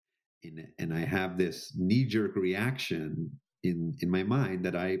And I have this knee-jerk reaction in my mind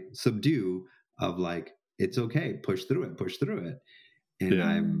that I subdue of like, it's okay, push through it. And Yeah.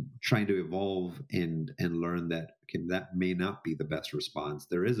 I'm trying to evolve and learn that, okay, that may not be the best response.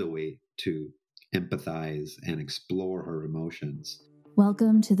 There is a way to empathize and explore her emotions.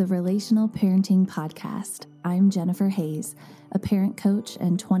 Welcome to the Relational Parenting Podcast. I'm Jennifer Hayes, a parent coach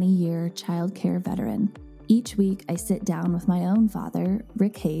and 20-year child care veteran. Each week, I sit down with my own father,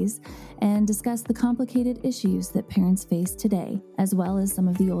 Rick Hayes, and discuss the complicated issues that parents face today, as well as some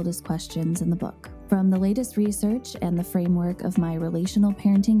of the oldest questions in the book. From the latest research and the framework of my relational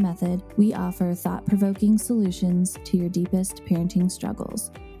parenting method, we offer thought-provoking solutions to your deepest parenting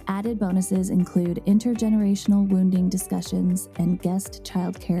struggles. Added bonuses include intergenerational wounding discussions and guest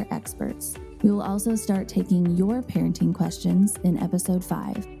childcare experts. We will also start taking your parenting questions in episode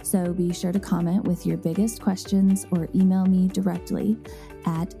 5, so be sure to comment with your biggest questions or email me directly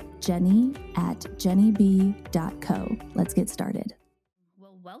at jenny@jennyb.co. Let's get started.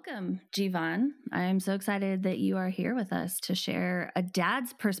 Well, welcome, Jeevan. I'm so excited that you are here with us to share a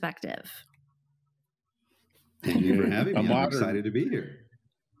dad's perspective. Thank you for having me. I'm excited to be here.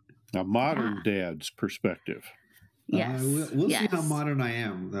 A modern dad's perspective. Yes. We'll see how modern I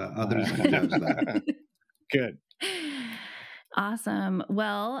am. Others can judge that. Good. Awesome.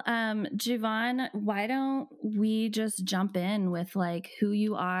 Well, Jeevan, why don't we just jump in with like who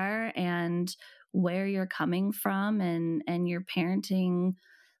you are and where you're coming from and your parenting,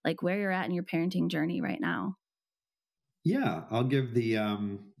 like where you're at in your parenting journey right now. Yeah, I'll give the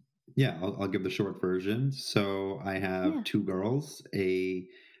I'll give the short version. So I have two girls, a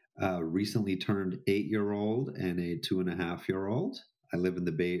recently turned 8-year-old and a 2.5-year-old. I live in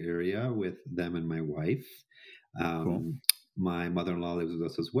the Bay Area with them and my wife. Cool. My mother-in-law lives with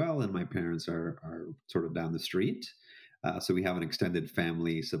us as well, and my parents are sort of down the street. So we have an extended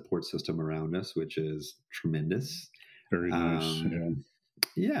family support system around us, which is tremendous. Very nice.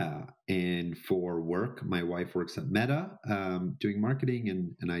 Yeah. And for work, my wife works at Meta doing marketing,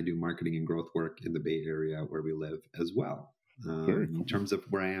 and I do marketing and growth work in the Bay Area where we live as well. Very cool. In terms of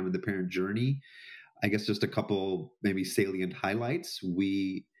where I am in the parent journey, I guess just a couple maybe salient highlights.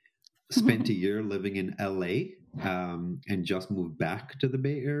 We spent a year living in LA and just moved back to the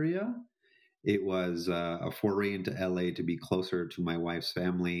Bay Area. It was a foray into LA to be closer to my wife's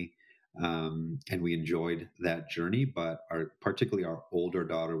family. And we enjoyed that journey, but particularly our older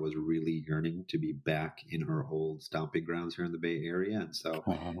daughter was really yearning to be back in her old stomping grounds here in the Bay Area. And so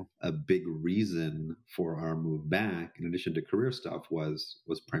a big reason for our move back, in addition to career stuff, was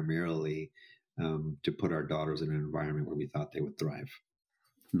primarily to put our daughters in an environment where we thought they would thrive.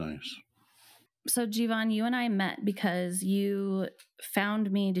 Nice. So Jeevan, you and I met because you found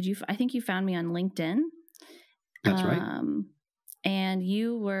me. I think you found me on LinkedIn. That's right. And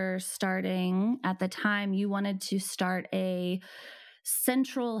you were starting, at the time, you wanted to start a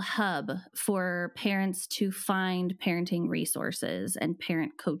central hub for parents to find parenting resources and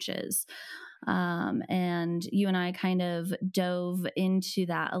parent coaches. And you and I kind of dove into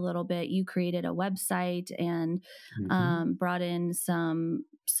that a little bit. You created a website and brought in some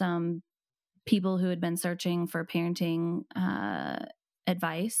people who had been searching for parenting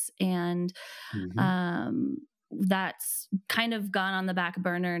advice. And that's kind of gone on the back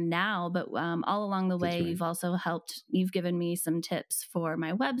burner now, but all along the way, You've also you've given me some tips for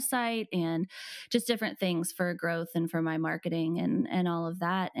my website and just different things for growth and for my marketing and all of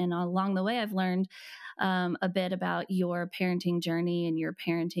that. And along the way, I've learned a bit about your parenting journey and your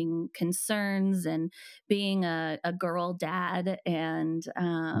parenting concerns and being a girl dad and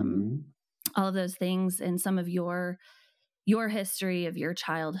all of those things and some of your history of your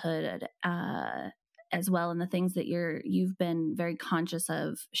childhood as well, and the things that you've been very conscious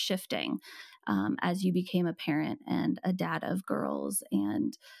of shifting as you became a parent and a dad of girls,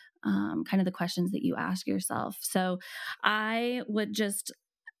 and kind of the questions that you ask yourself. So I would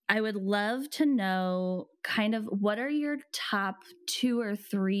love to know kind of what are your top 2 or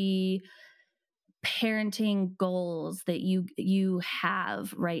 3 parenting goals that you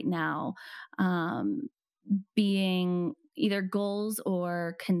have right now, being either goals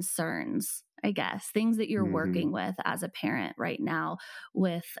or concerns, I guess, things that you're working with as a parent right now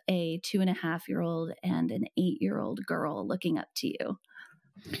with a 2.5-year-old and an 8-year-old girl looking up to you.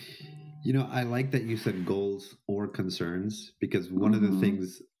 You know, I like that you said goals or concerns, because one of the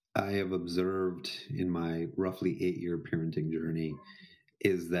things I have observed in my roughly 8-year parenting journey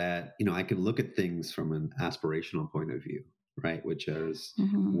is that, you know, I can look at things from an aspirational point of view, right? Which is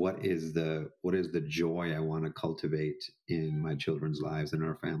what is the joy I want to cultivate in my children's lives and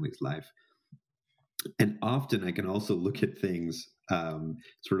our family's life. And often I can also look at things,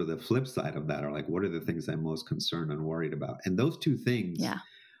 sort of the flip side of that, or like, what are the things I'm most concerned and worried about? And those two things Yeah.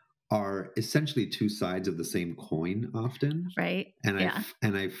 are essentially two sides of the same coin often. Right. And Yeah.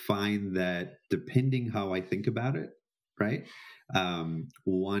 I find that depending how I think about it, right,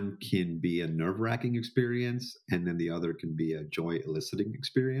 one can be a nerve-wracking experience, and then the other can be a joy-eliciting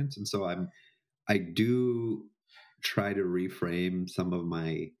experience. And so I do try to reframe some of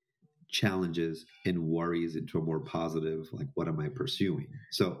my challenges and worries into a more positive, like, what am I pursuing?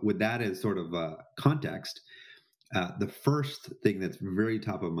 So with that as sort of a context, the first thing that's very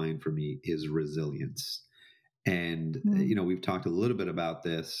top of mind for me is resilience. And, we've talked a little bit about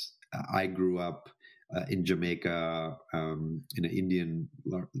this. I grew up in Jamaica, in an Indian,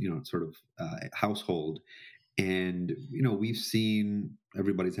 sort of household. And, we've seen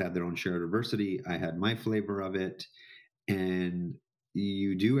everybody's had their own share of adversity. I had my flavor of it. And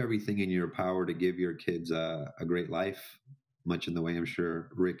you do everything in your power to give your kids a great life, much in the way I'm sure,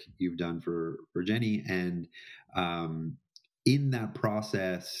 Rick, you've done for Jenny. And in that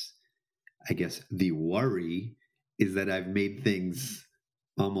process, I guess the worry is that I've made things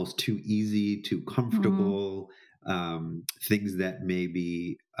almost too easy, too comfortable, things that may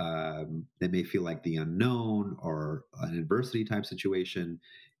feel like the unknown or an adversity type situation.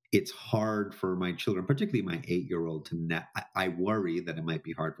 It's hard for my children, particularly my 8-year-old, I worry that it might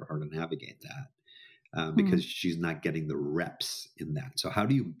be hard for her to navigate that. Because she's not getting the reps in that. So how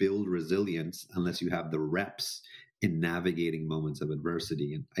do you build resilience unless you have the reps in navigating moments of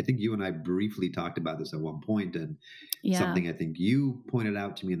adversity? And I think you and I briefly talked about this at one point, and something I think you pointed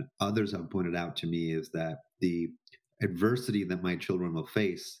out to me and others have pointed out to me is that the adversity that my children will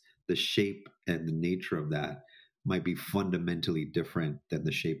face, the shape and the nature of that might be fundamentally different than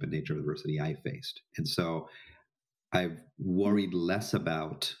the shape and nature of adversity I faced. And so I've worried less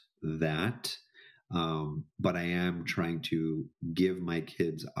about that. But I am trying to give my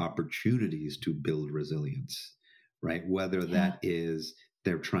kids opportunities to build resilience, right? Whether that is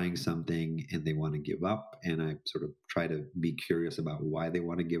they're trying something and they want to give up, and I sort of try to be curious about why they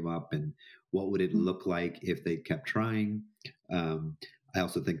want to give up and what would it look like if they kept trying. I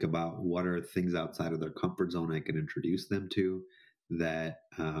also think about what are things outside of their comfort zone I can introduce them to that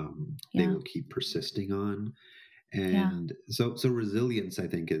they will keep persisting on. And so resilience, I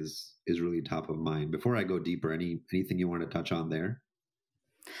think, is really top of mind. Before I go deeper, anything you want to touch on there?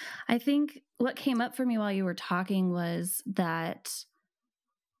 I think what came up for me while you were talking was that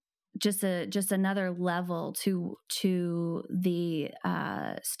just another level to the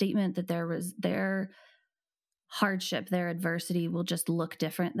statement that their hardship, their adversity will just look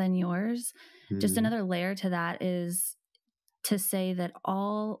different than yours. Just another layer to that is to say that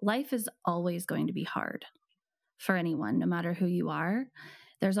life is always going to be hard for anyone, no matter who you are.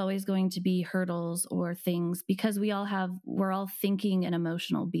 There's always going to be hurdles or things because we're all thinking and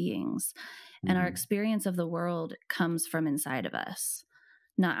emotional beings. And our experience of the world comes from inside of us,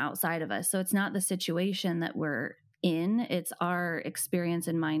 not outside of us. So it's not the situation that we're in, it's our experience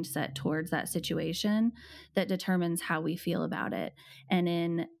and mindset towards that situation that determines how we feel about it. And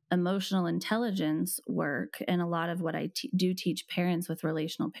in emotional intelligence work, and a lot of what I do teach parents with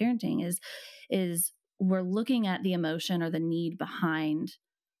relational parenting is we're looking at the emotion or the need behind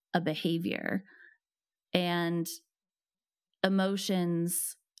a behavior. And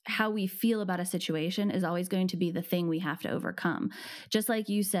emotions, how we feel about a situation, is always going to be the thing we have to overcome. Just like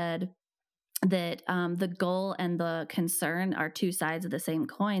you said, that the goal and the concern are two sides of the same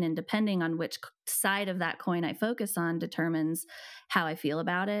coin. And depending on which side of that coin I focus on determines how I feel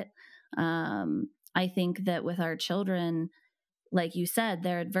about it. I think that with our children, like you said,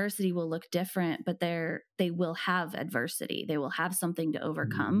 their adversity will look different, but they will have adversity. They will have something to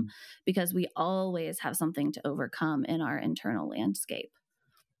overcome because we always have something to overcome in our internal landscape.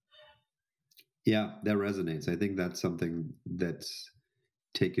 Yeah, that resonates. I think that's something that's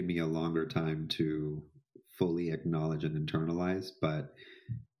taken me a longer time to fully acknowledge and internalize, but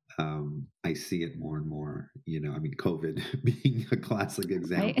I see it more and more. COVID being a classic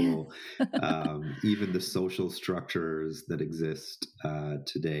example. Right? Even the social structures that exist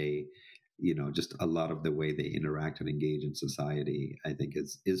today, just a lot of the way they interact and engage in society, I think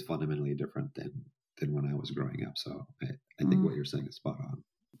is fundamentally different than when I was growing up. So I think what you're saying is spot on.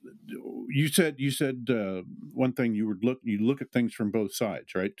 You said one thing, you look at things from both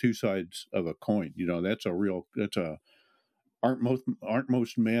sides, right? Two sides of a coin. Aren't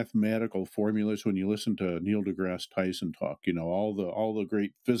most mathematical formulas when you listen to Neil deGrasse Tyson talk. All the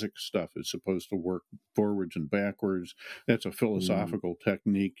great physics stuff is supposed to work forwards and backwards. That's a philosophical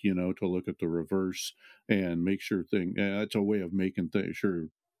technique, to look at the reverse and make sure that's a way of making sure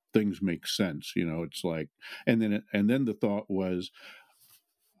things make sense. It's like, and then the thought was,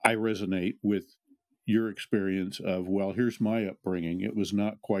 I resonate with your experience of, well, here's my upbringing. It was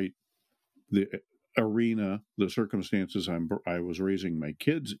not quite the arena, the circumstances I was raising my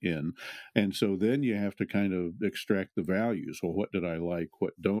kids in. And so then you have to kind of extract the values. Well, what did I like?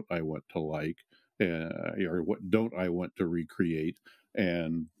 What don't I want to like? Or what don't I want to recreate?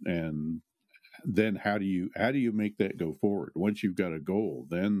 And then how do you make that go forward? Once you've got a goal,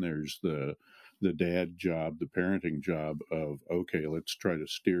 then there's the dad job, the parenting job of, okay, let's try to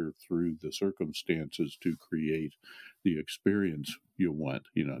steer through the circumstances to create the experience you want.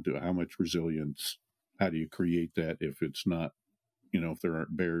 How much resilience, how do you create that if it's not, if there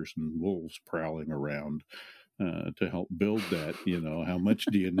aren't bears and wolves prowling around to help build that? How much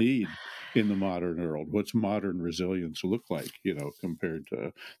do you need in the modern world? What's modern resilience look like? Compared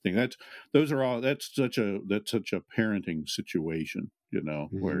to thing that's such a parenting situation.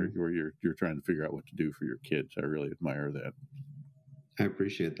 Where you're trying to figure out what to do for your kids. I really admire that. I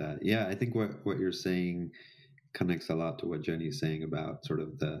appreciate that. Yeah, I think what you're saying connects a lot to what Jenny's saying about sort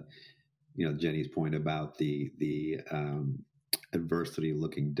of the, Jenny's point about the adversity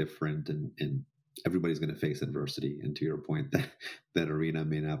looking different, and everybody's going to face adversity. And to your point, that arena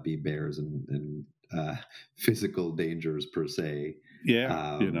may not be bears and physical dangers per se.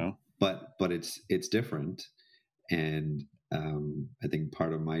 Yeah, but it's different. And I think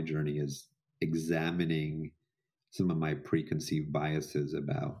part of my journey is examining some of my preconceived biases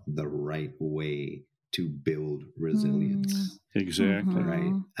about the right way to build resilience. Exactly.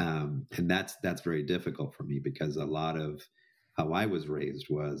 Right. And that's very difficult for me, because a lot of how I was raised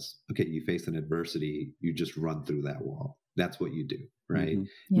was, okay, you face an adversity, you just run through that wall. That's what you do. Right.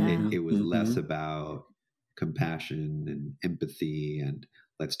 Mm-hmm. Yeah. It was less about compassion and empathy and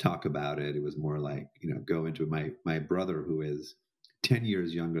let's talk about it. It was more like, go into my brother, who is 10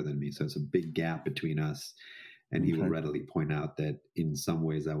 years younger than me. So it's a big gap between us. And he will readily point out that in some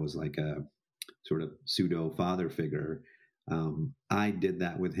ways I was like a sort of pseudo father figure. I did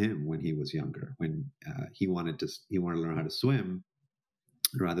that with him when he was younger, when he wanted to learn how to swim.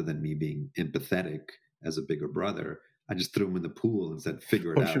 Rather than me being empathetic as a bigger brother, I just threw him in the pool and said,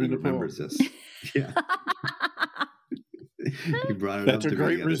 figure it out. He remembers this. Yeah. He brought it That's up to me. That's a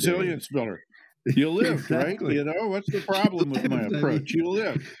great resilience builder. You lived, exactly. Right? What's the problem with my approach? You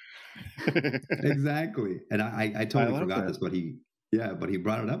lived. Exactly. And I totally forgot this, but he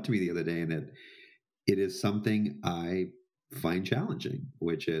brought it up to me the other day, and it is something I find challenging,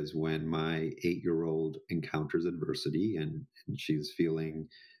 which is when my 8-year-old encounters adversity and she's feeling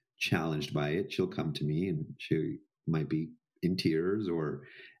challenged by it, she'll come to me and she might be in tears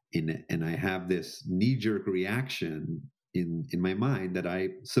and I have this knee-jerk reaction in my mind that I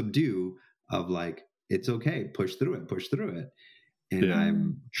subdue of like, it's okay, push through it. And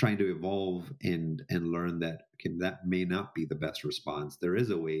I'm trying to evolve and learn that that may not be the best response. There is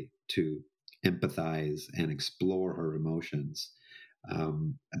a way to empathize and explore her emotions.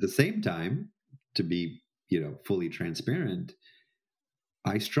 At the same time, to be fully transparent,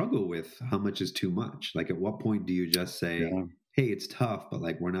 I struggle with how much is too much. Like, at what point do you just say, hey, it's tough, but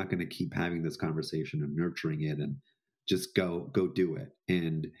like, we're not going to keep having this conversation and nurturing it, and just go do it.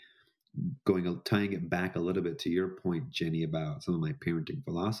 And tying it back a little bit to your point, Jenny, about some of my parenting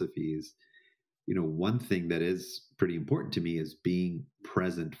philosophies, one thing that is pretty important to me is being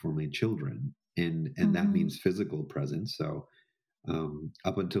present for my children. And that means physical presence. So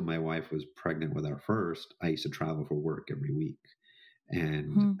up until my wife was pregnant with our first, I used to travel for work every week.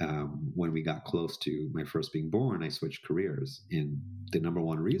 And when we got close to my first being born, I switched careers. And the number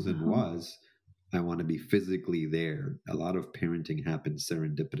one reason was I want to be physically there. A lot of parenting happens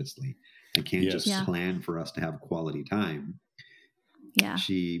serendipitously. I can't just plan for us to have quality time. Yeah.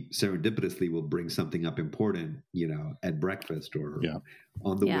 She serendipitously will bring something up important, at breakfast or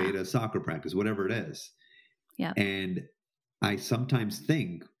on the way to soccer practice, whatever it is. Yeah. And I sometimes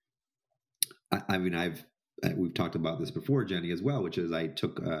think, we've talked about this before, Jenny, as well, which is I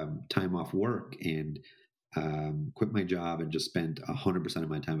took time off work and quit my job and just spent 100% of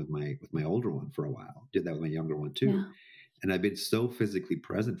my time with my older one for a while. Did that with my younger one too. Yeah. And I've been so physically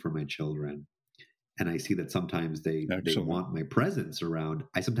present for my children. And I see that sometimes they want my presence around.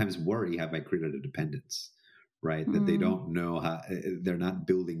 I sometimes worry, have I created a dependence, right? That they don't know how, they're not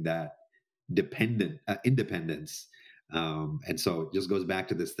building that independence. And so it just goes back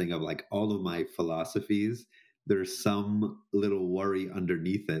to this thing of like all of my philosophies, there's some little worry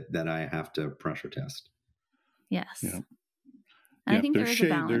underneath it that I have to pressure test. Yes. Yeah. And I think there is a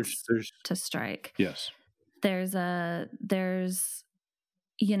balance to strike. Yes. There's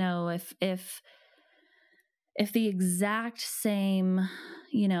if the exact same,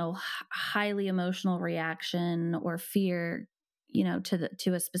 highly emotional reaction or fear,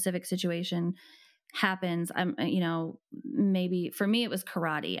 to a specific situation happens, maybe for me it was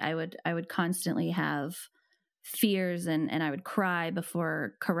karate. I would constantly have fears and I would cry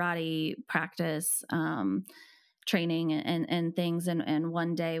before karate practice, training and things. And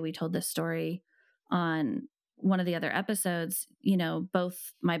one day we told this story on one of the other episodes.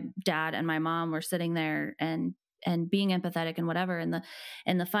 Both my dad and my mom were sitting there and being empathetic and whatever.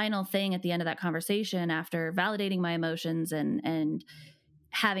 And the final thing at the end of that conversation, after validating my emotions and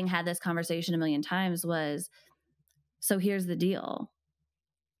having had this conversation a million times, was, so here's the deal.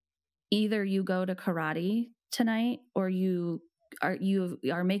 Either you go to karate tonight or you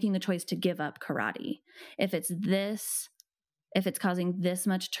are making the choice to give up karate. If it's causing this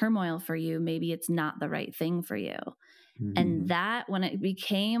much turmoil for you, maybe it's not the right thing for you. Mm-hmm. And that, when it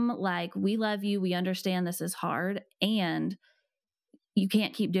became like, we love you, we understand this is hard, and you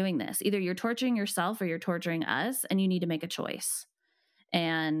can't keep doing this. Either you're torturing yourself or you're torturing us, and you need to make a choice.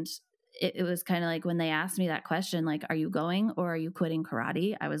 And it was kind of like when they asked me that question, like, are you going or are you quitting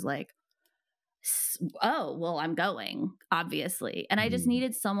karate? I was like, oh, well, I'm going, obviously. And I just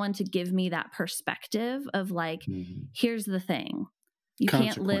needed someone to give me that perspective of like, here's the thing. You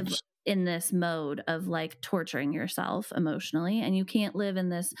can't live in this mode of like torturing yourself emotionally. And you can't live in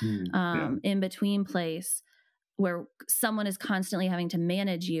this in between place where someone is constantly having to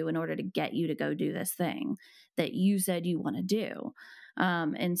manage you in order to get you to go do this thing that you said you want to do.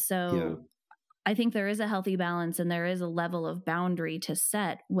 And so I think there is a healthy balance and there is a level of boundary to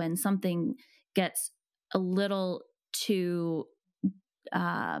set when something gets a little too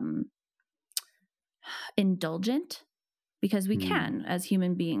indulgent, because we can, as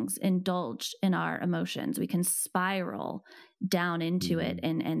human beings, indulge in our emotions. We can spiral down into it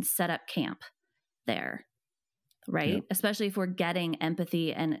and set up camp there, right? Yep. Especially if we're getting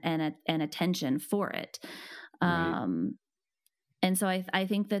empathy and attention for it. Right. And so I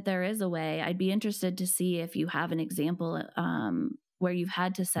think that there is a way. I'd be interested to see if you have an example where you've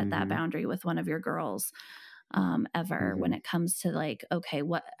had to set that boundary with one of your girls ever, when it comes to like, okay,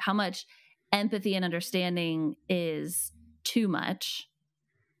 how much empathy and understanding is too much,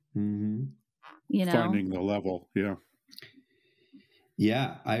 finding the level.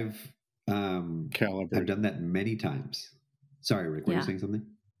 I've done that many times. Sorry, Rick, were you saying something?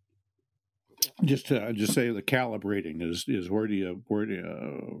 Just say the calibrating is where do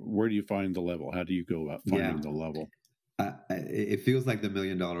you find the level? How do you go about finding the level? It feels like the $1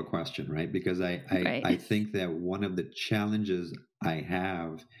 million question, right? Because I think that one of the challenges I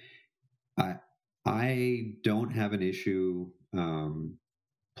have, I don't have an issue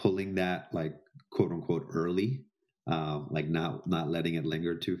pulling that, like, quote unquote early, like not letting it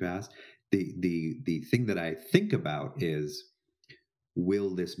linger too fast. The thing that I think about is,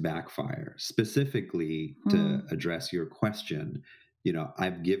 will this backfire? Specifically, to address your question,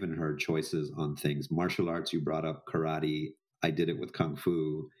 I've given her choices on things. Martial arts, you brought up karate. I did it with Kung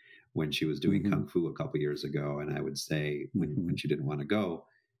Fu when she was doing Kung Fu a couple years ago. And I would say when she didn't want to go,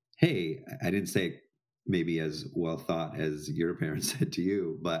 hey, I didn't say maybe as well thought as your parents said to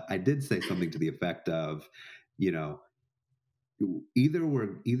you, but I did say something to the effect of,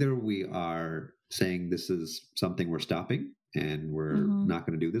 either we are saying this is something we're stopping and we're not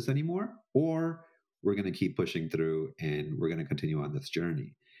going to do this anymore, or we're going to keep pushing through and we're going to continue on this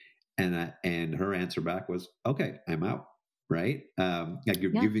journey. And her answer back was, okay, I'm out. Right. Like you're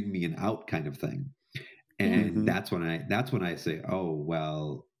giving me an out kind of thing. And that's when I say, oh,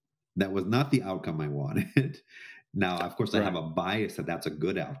 well, that was not the outcome I wanted. Now, of course, I have a bias that that's a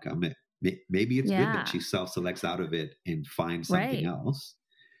good outcome. Maybe it's good that she self-selects out of it and finds something else.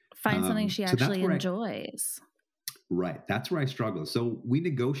 Find something she actually enjoys. Right. That's where I struggle. So we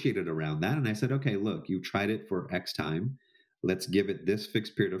negotiated around that. And I said, okay, look, you tried it for X time. Let's give it this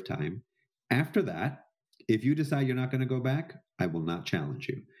fixed period of time. After that, if you decide you're not going to go back, I will not challenge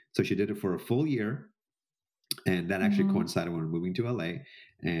you. So she did it for a full year. And that actually coincided when we were moving to LA.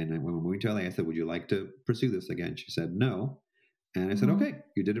 And when we were moving to LA, I said, would you like to pursue this again? She said, no. And I said, okay,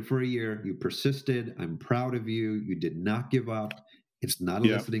 you did it for a year. You persisted. I'm proud of you. You did not give up. It's not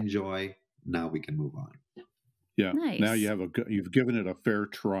eliciting joy. Now we can move on. Yeah. Nice. Now you've given it a fair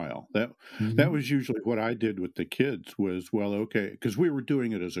trial. That was usually what I did with the kids was, well, okay, because we were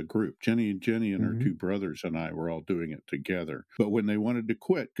doing it as a group. Jenny and her two brothers and I were all doing it together. But when they wanted to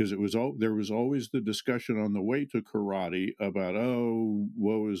quit, because there was always the discussion on the way to karate about, oh,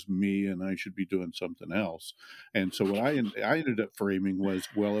 woe is me, and I should be doing something else. And so what I ended up framing was,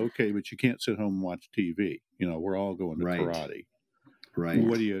 well, okay, but you can't sit home and watch TV. We're all going to karate. Right.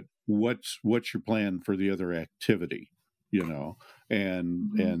 what's your plan for the other activity,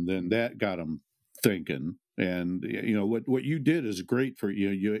 and then that got them thinking. And what you did is great for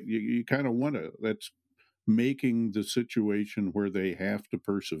you kind of want to, that's making the situation where they have to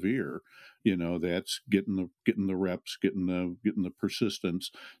persevere, that's getting the reps, getting the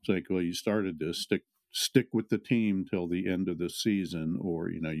persistence. It's like, well, you started this, stick with the team till the end of the season, or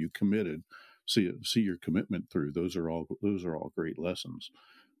you committed, see your commitment through. Those are all great lessons.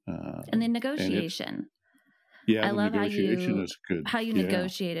 And the negotiation. Yeah, I love negotiation is good. How you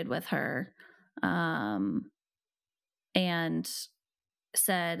negotiated with her, and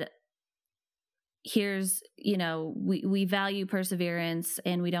said, here's, we value perseverance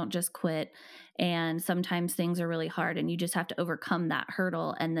and we don't just quit. And sometimes things are really hard and you just have to overcome that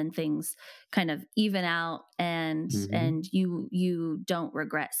hurdle, and then things kind of even out, and you don't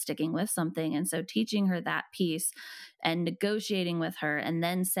regret sticking with something. And so teaching her that piece and negotiating with her, and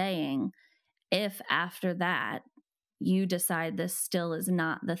then saying, if after that you decide this still is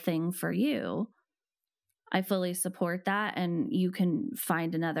not the thing for you, I fully support that, and you can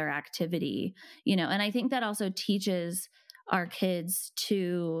find another activity, and I think that also teaches our kids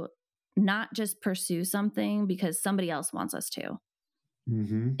to not just pursue something because somebody else wants us to.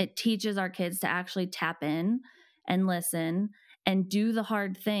 It teaches our kids to actually tap in and listen and do the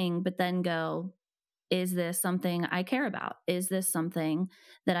hard thing, but then go, is this something I care about? Is this something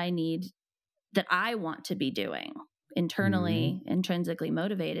that I need, that I want to be doing? Internally, intrinsically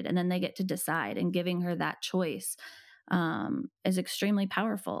motivated, and then they get to decide. And giving her that choice is extremely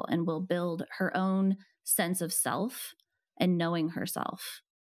powerful and will build her own sense of self and knowing herself.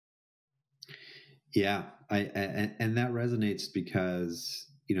 Yeah, and that resonates because,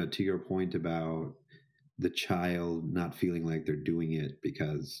 to your point about the child not feeling like they're doing it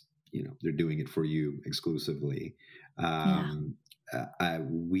because they're doing it for you exclusively.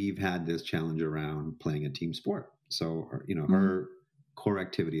 We've had this challenge around playing a team sport. So, her core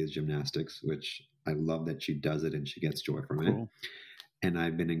activity is gymnastics, which I love that she does it and she gets joy from it. And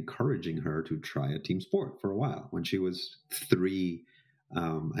I've been encouraging her to try a team sport for a while. When she was 3,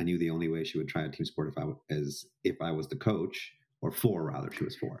 I knew the only way she would try a team sport if I was the coach, or 4 rather. She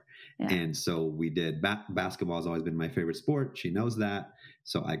was 4. Yeah. And so we did. Basketball has always been my favorite sport. She knows that.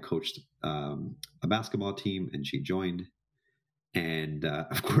 So I coached a basketball team and she joined. And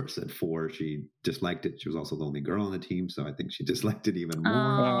of course, at 4, she disliked it. She was also the only girl on the team, so I think she disliked it even more.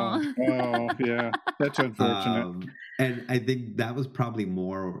 Oh, yeah, that's unfortunate. And I think that was probably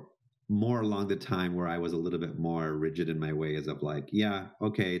more along the time where I was a little bit more rigid in my ways of like, yeah,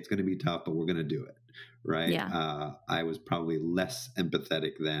 okay, it's going to be tough, but we're going to do it, right? Yeah. I was probably less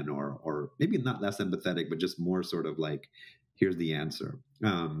empathetic then, or maybe not less empathetic, but just more sort of like, here's the answer.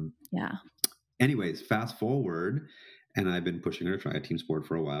 Yeah. Anyways, fast forward. And I've been pushing her to try a team sport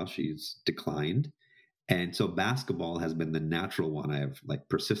for a while. She's declined. And so basketball has been the natural one I've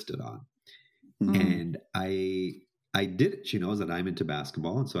persisted on. And I did it. She knows that I'm into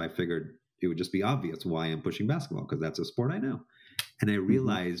basketball. And so I figured it would just be obvious why I'm pushing basketball, because that's a sport I know. And I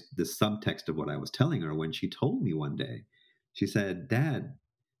realized the subtext of what I was telling her when she told me one day. She said, "Dad,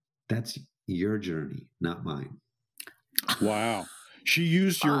 that's your journey, not mine." Wow. She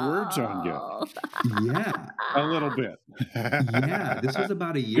used your words on you. Yeah. A little bit. Yeah. This was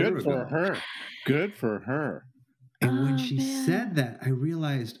about a year ago. Good for her. And when she said that, I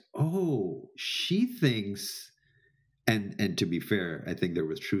realized, she thinks, and to be fair, I think there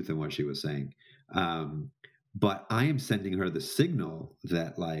was truth in what she was saying. But I am sending her the signal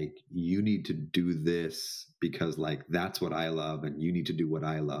that you need to do this because that's what I love, and you need to do what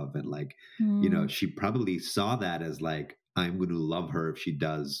I love. And she probably saw that as I'm going to love her if she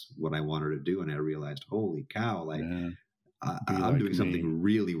does what I want her to do. And I realized, holy cow, I'm doing something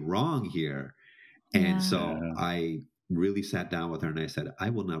really wrong here. And so I really sat down with her and I said, I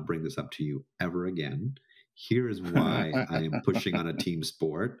will not bring this up to you ever again. Here is why I am pushing on a team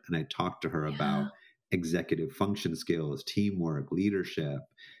sport. And I talked to her about executive function skills, teamwork, leadership,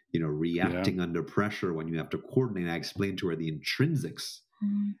 reacting under pressure when you have to coordinate. I explained to her the intrinsics.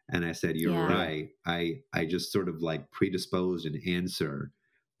 And I said, you're right. I just sort of predisposed an answer,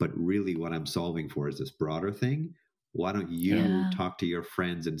 but really what I'm solving for is this broader thing. Why don't you talk to your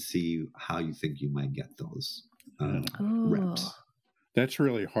friends and see how you think you might get those reps? That's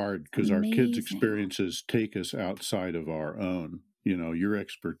really hard because our kids' experiences take us outside of our own. Your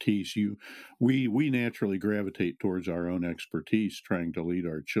expertise, we naturally gravitate towards our own expertise trying to lead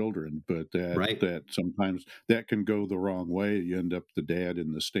our children, but that sometimes that can go the wrong way. You end up the dad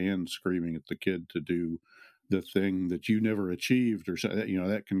in the stand screaming at the kid to do the thing that you never achieved, or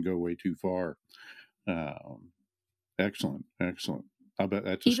that can go way too far. Excellent. I bet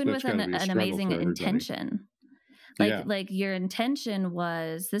that's even with gotta be a an struggle amazing for everybody. intention. Like your intention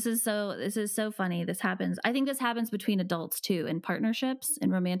was, this is so funny. This happens. I think this happens between adults too, in partnerships,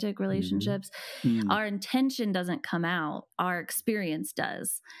 in romantic relationships. Mm-hmm. Our intention doesn't come out, our experience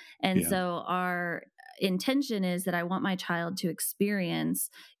does. And so our intention is that I want my child to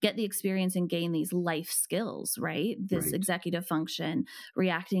get the experience and gain these life skills, right? This executive function,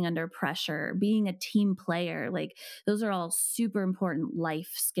 reacting under pressure, being a team player. Like those are all super important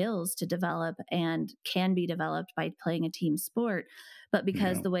life skills to develop and can be developed by playing a team sport. But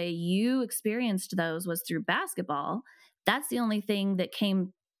because the way you experienced those was through basketball, that's the only thing that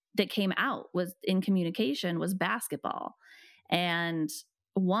came out was in communication was basketball. And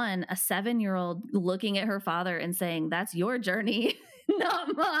a 7-year-old looking at her father and saying, "That's your journey,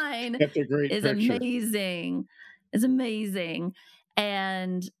 not mine." That's a great is picture. amazing. Is amazing.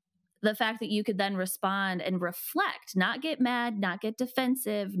 And the fact that you could then respond and reflect, not get mad, not get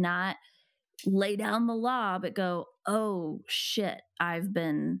defensive, not lay down the law, but go, "Oh shit, I've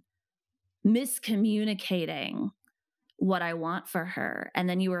been miscommunicating what I want for her." And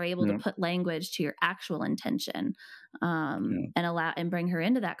then you were able to put language to your actual intention, and bring her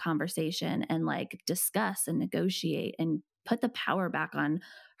into that conversation and like discuss and negotiate and put the power back on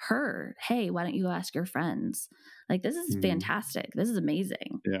her. Hey, why don't you ask your friends? Like, this is fantastic. This is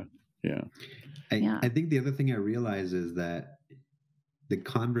amazing. Yeah. I think the other thing I realize is that the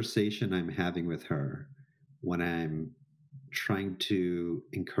conversation I'm having with her when I'm trying to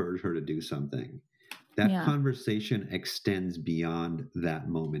encourage her to do something, that conversation extends beyond that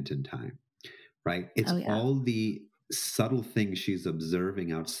moment in time, right? It's all the subtle things she's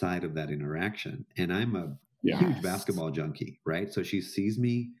observing outside of that interaction. And I'm a huge basketball junkie, right? So she sees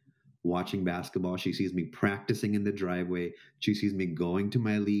me watching basketball. She sees me practicing in the driveway. She sees me going to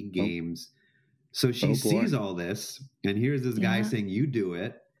my league games. So she sees all this, and here's this guy saying, "You do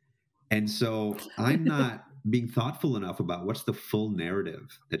it." And so I'm not being thoughtful enough about what's the full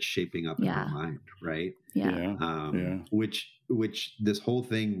narrative that's shaping up in her mind, right? Which this whole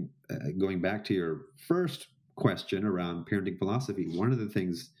thing, going back to your first question around parenting philosophy, one of the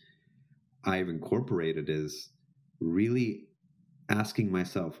things I've incorporated is really asking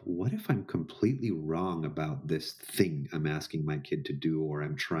myself, what if I'm completely wrong about this thing I'm asking my kid to do, or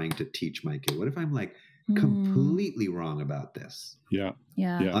I'm trying to teach my kid? What if I'm like completely wrong about this?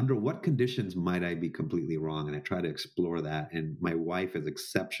 Under what conditions might I be completely wrong? And I try to explore that. And my wife is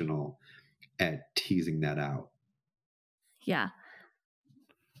exceptional at teasing that out.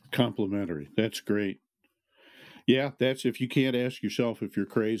 Complimentary. That's great. Yeah, that's, if you can't ask yourself if you're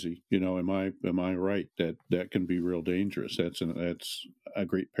crazy, am I right? That can be real dangerous. That's a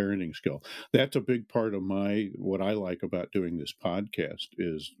great parenting skill. That's a big part of what I like about doing this podcast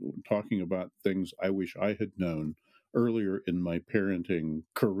is talking about things I wish I had known earlier in my parenting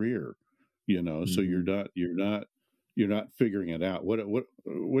career. So you're not figuring it out.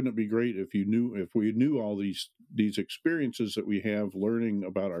 Wouldn't it be great if we knew all these experiences that we have learning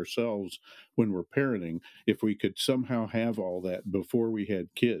about ourselves when we're parenting, if we could somehow have all that before we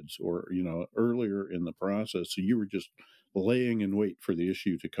had kids, or earlier in the process, so you were just laying in wait for the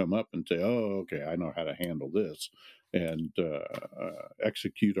issue to come up and say, "Oh, okay, I know how to handle this," and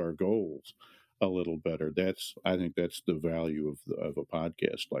execute our goals a little better. I think that's the value of a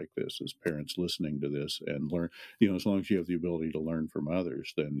podcast like this, is parents listening to this and learn. As long as you have the ability to learn from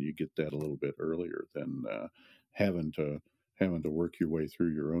others, then you get that a little bit earlier than having to work your way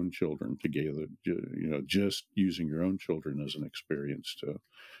through your own children together. Just using your own children as an experience to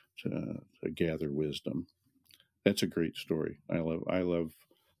gather wisdom. That's a great story. I love.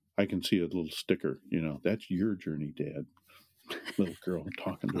 I can see a little sticker. That's your journey, Dad. Little girl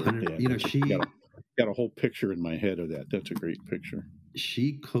talking to her dad. She got a whole picture in my head of that. That's a great picture.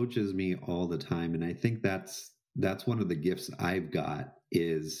 She coaches me all the time, and I think that's one of the gifts I've got.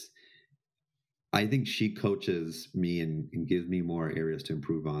 Is I think she coaches me and gives me more areas to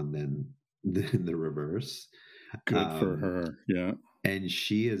improve on than the reverse. Good for her. Yeah, and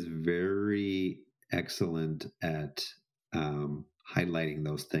she is very excellent at highlighting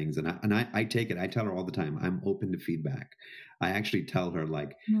those things, and I take it. I tell her all the time, I'm open to feedback. I actually tell her,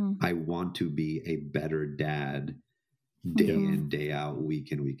 like, I want to be a better dad day in, day out,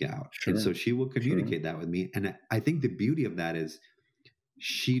 week in, week out. Sure. And so she will communicate that with me. And I think the beauty of that is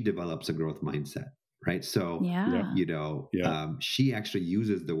she develops a growth mindset, right? So, she actually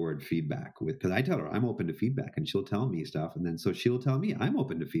uses the word feedback because I tell her I'm open to feedback, and she'll tell me stuff. And then so she'll tell me, I'm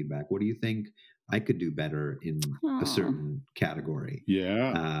open to feedback. What do you think I could do better in a certain category?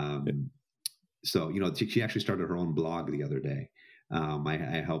 So, she actually started her own blog the other day.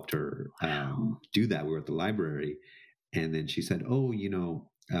 I helped her do that. We were at the library, And then she said, oh,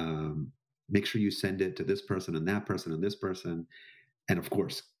 make sure you send it to this person and that person and this person. And of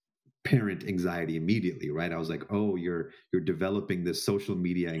course, parent anxiety immediately, right? I was like, oh, you're developing this social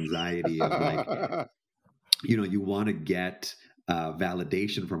media anxiety of like, you want to get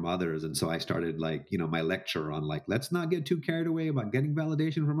validation from others. And so I started like, my lecture on like, let's not get too carried away about getting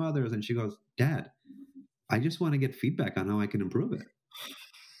validation from others. And she goes, Dad, I just want to get feedback on how I can improve it.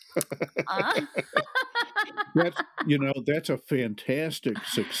 That's a fantastic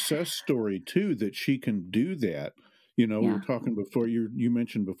success story too, that she can do that. We were talking before, you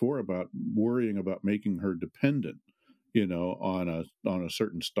mentioned before about worrying about making her dependent, on a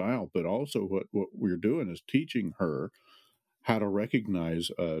certain style, but also what we're doing is teaching her how to recognize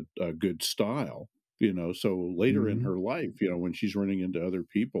a good style, so later in her life, when she's running into other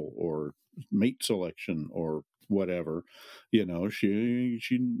people or mate selection or whatever,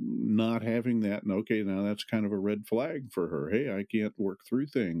 she not having that. And okay, now that's kind of a red flag for her. Hey, I can't work through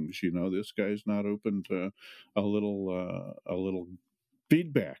things. This guy's not open to a little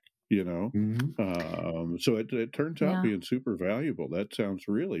feedback. So it turns out being super valuable. That sounds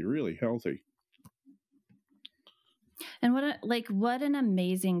really, really healthy. And what an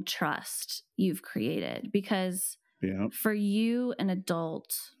amazing trust you've created, because for you, an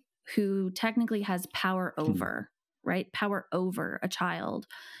adult who technically has power over, right? Power over a child,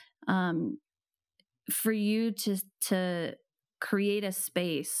 for you to create a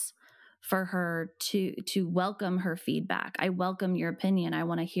space for her to welcome her feedback. I welcome your opinion. I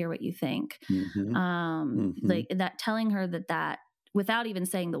want to hear what you think. Like that, telling her that without even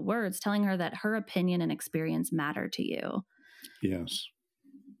saying the words, telling her that her opinion and experience matter to you. Yes.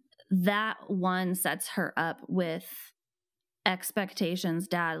 That one sets her up with expectations,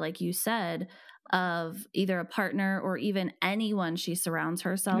 Dad, like you said, of either a partner or even anyone she surrounds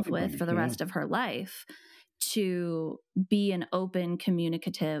herself with for the rest of her life, to be an open,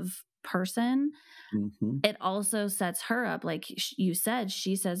 communicative person. It also sets her up, like you said,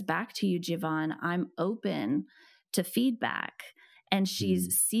 she says back to you, Jeevan, I'm open to feedback. And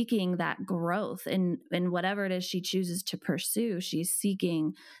she's seeking that growth in whatever it is she chooses to pursue. She's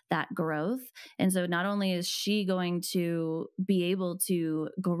seeking that growth. And so not only is she going to be able to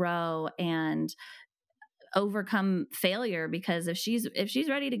grow and overcome failure, because if she's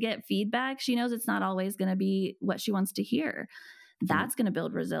ready to get feedback, she knows it's not always going to be what she wants to hear. That's going to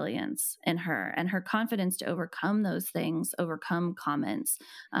build resilience in her and her confidence to overcome those things, overcome comments,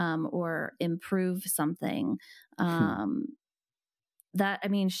 or improve something.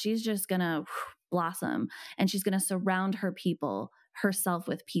 She's just going to blossom, and she's going to surround herself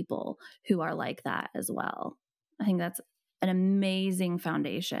with people who are like that as well. I think that's an amazing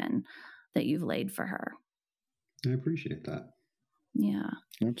foundation that you've laid for her. I appreciate that. Yeah.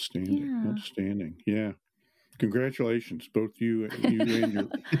 Outstanding. Yeah. Congratulations, both you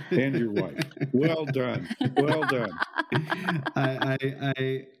and your wife. Well done.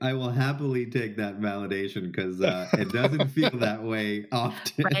 I will happily take that validation, because it doesn't feel that way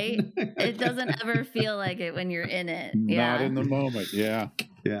often. Right? It doesn't ever feel like it when you're in it. Not in the moment. Yeah.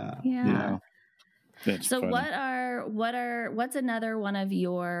 That's so funny. what's another one of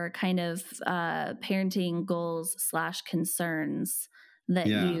your kind of parenting goals / concerns that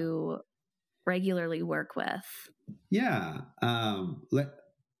you regularly work with?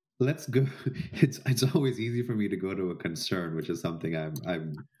 Let's go. It's always easy for me to go to a concern, which is something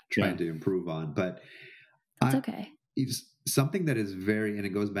I'm trying to improve on, but it's okay. It's something that is very, and it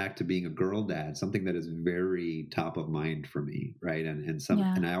goes back to being a girl dad, something that is very top of mind for me, right?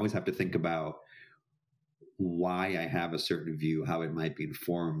 And I always have to think about why I have a certain view, how it might be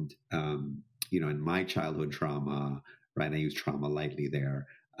informed, in my childhood trauma, right? I use trauma lightly there,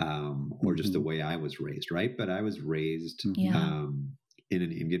 or just the way I was raised, right? But I was raised in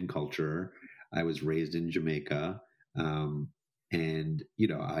an Indian culture. I was raised in Jamaica, and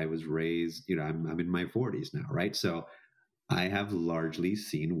I was raised. I'm in my 40s now, right? So I have largely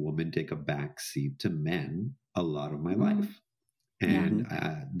seen women take a back seat to men a lot of my life. And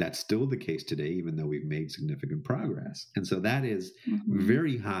that's still the case today, even though we've made significant progress. And so that is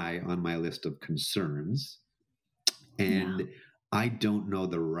very high on my list of concerns. And I don't know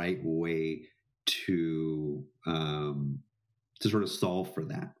the right way to sort of solve for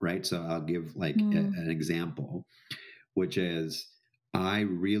that, right? So I'll give an example, which is I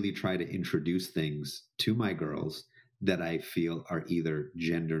really try to introduce things to my girls that I feel are either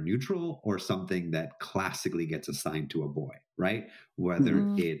gender neutral or something that classically gets assigned to a boy, right?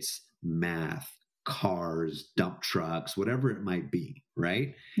 Whether it's math, cars, dump trucks, whatever it might be,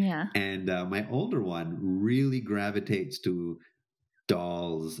 right? Yeah. And my older one really gravitates to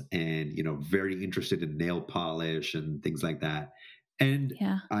dolls and, very interested in nail polish and things like that. And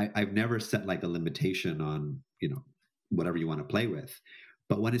Yeah. I've never set like a limitation on, whatever you want to play with.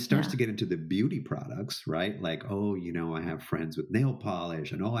 But when it starts to get into the beauty products, right? Like, oh, I have friends with nail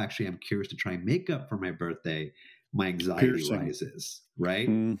polish, and oh, actually, I'm curious to try makeup for my birthday. My anxiety rises, right?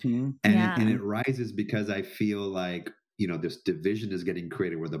 Mm-hmm. And it rises because I feel like, this division is getting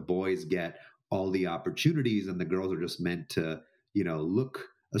created where the boys get all the opportunities and the girls are just meant to, look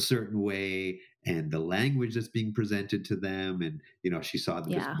a certain way, and the language that's being presented to them. And, she saw that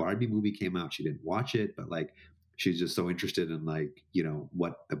this Barbie movie came out. She didn't watch it, but like, she's just so interested in like,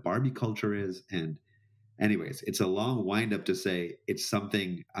 what the Barbie culture is. And anyways, it's a long wind up to say it's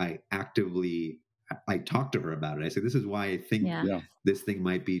something I talk to her about it. I say, this is why I think this thing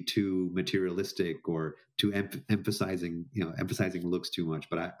might be too materialistic or too emphasizing looks too much,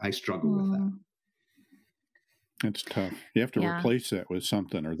 but I struggle with that. It's tough. You have to replace that with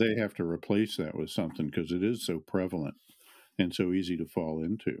something, or they have to replace that with something, because it is so prevalent and so easy to fall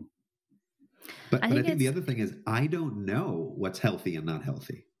into. But I think the other thing is, I don't know what's healthy and not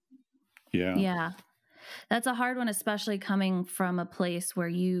healthy. Yeah. Yeah. That's a hard one, especially coming from a place where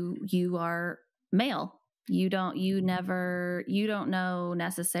you are male. You don't know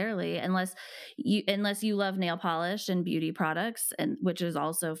necessarily, unless you love nail polish and beauty products, and which is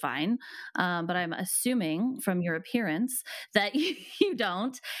also fine. But I'm assuming from your appearance that you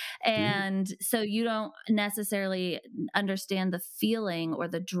don't. And so you don't necessarily understand the feeling or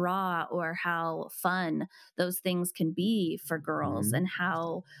the draw or how fun those things can be for girls, and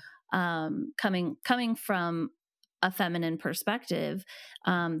how coming from a feminine perspective,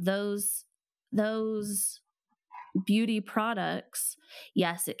 those beauty products,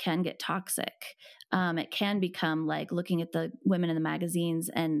 yes, it can get toxic. It can become like looking at the women in the magazines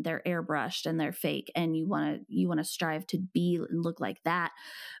and they're airbrushed and they're fake, and you want to strive to be and look like that.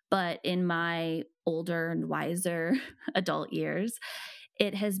 But in my older and wiser adult years,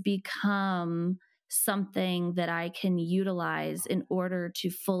 it has become something that I can utilize in order to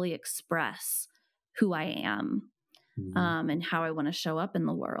fully express who I am, and how I want to show up in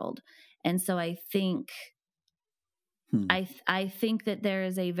the world. And so I think I think that there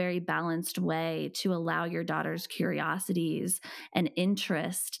is a very balanced way to allow your daughter's curiosities and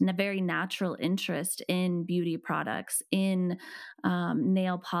interest, and a very natural interest in beauty products, in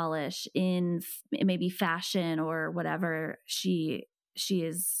nail polish, in maybe fashion or whatever she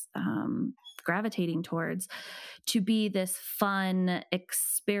is gravitating towards, to be this fun,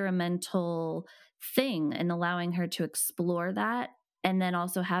 experimental thing, and allowing her to explore that. And then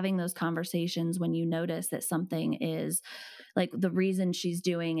also having those conversations when you notice that something is like, the reason she's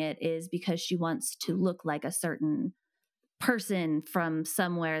doing it is because she wants to look like a certain person from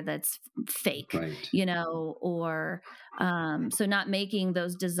somewhere that's fake, right. Or so not making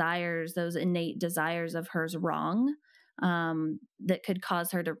those desires, those innate desires of hers wrong, that could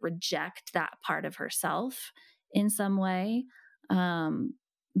cause her to reject that part of herself in some way.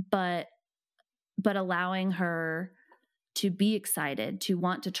 But allowing her to be excited, to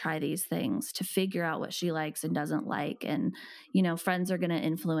want to try these things, to figure out what she likes and doesn't like. And, friends are going to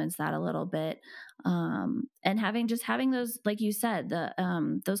influence that a little bit. And having those, like you said,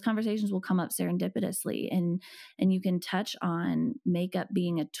 those conversations will come up serendipitously, and you can touch on makeup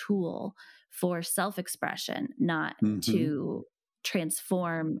being a tool for self-expression, not to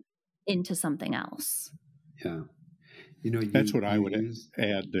transform into something else. Yeah. That's what I would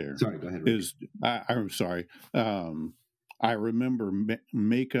add there. Sorry, go ahead. I'm sorry. I remember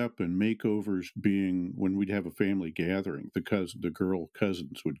makeup and makeovers being when we'd have a family gathering. The girl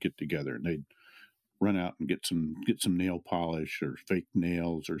cousins would get together and they'd run out and get some nail polish or fake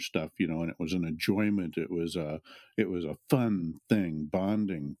nails or stuff, and it was an enjoyment. It was a fun thing,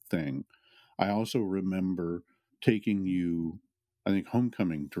 bonding thing. I also remember taking you, I think,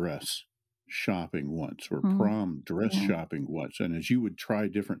 homecoming dress shopping once, or prom dress shopping once. And as you would try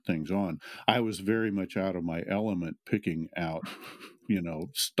different things on, I was very much out of my element picking out,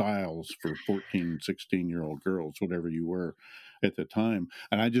 styles for 14, 16-year-old girls, whatever you were at the time.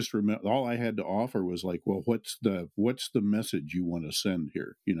 And I just remember all I had to offer was like, well, what's the message you want to send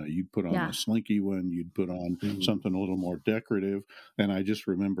here? You'd put on a slinky one, you'd put on something a little more decorative. And I just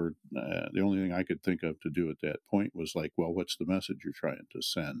remember the only thing I could think of to do at that point was like, well, what's the message you're trying to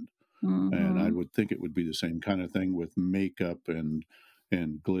send? And I would think it would be the same kind of thing with makeup and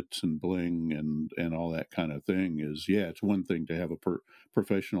glitz and bling and all that kind of thing. It's one thing to have a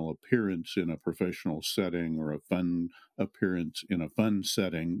professional appearance in a professional setting, or a fun appearance in a fun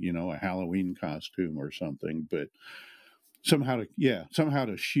setting, a Halloween costume or something, but somehow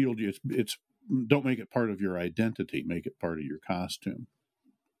to shield you. It's don't make it part of your identity, make it part of your costume,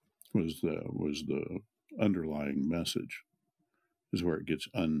 was the underlying message. Is where it gets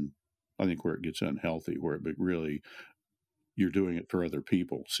I think where it ggets unhealthy, where it really, you're doing it for other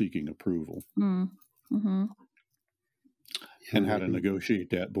people, seeking approval. Mm-hmm. And how to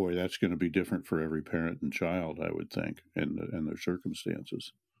negotiate that, boy, that's going to be different for every parent and child, I would think, and their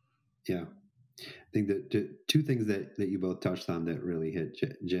circumstances. Yeah. I think that two things that you both touched on that really hit.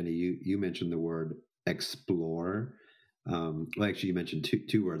 Jenny, you mentioned the word explore. Well, actually, you mentioned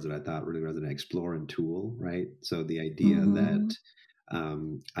two words that I thought really resonated: explore and tool, right? So the idea that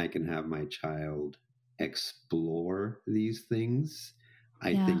I can have my child explore these things,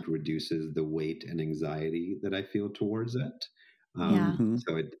 I think reduces the weight and anxiety that I feel towards it.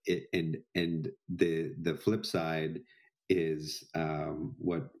 So it and the flip side is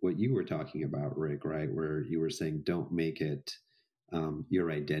what you were talking about, Rick, right? Where you were saying don't make it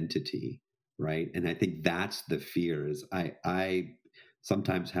your identity, right? And I think that's the fear. Is I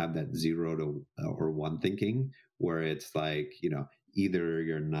sometimes have that 0 to or 1 thinking, where it's like, either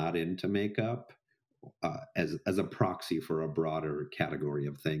you're not into makeup as a proxy for a broader category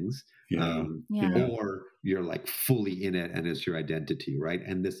of things, or you're like fully in it and it's your identity, right?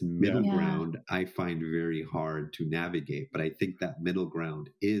 And this middle ground I find very hard to navigate, but I think that middle ground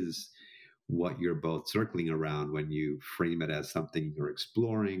is what you're both circling around when you frame it as something you're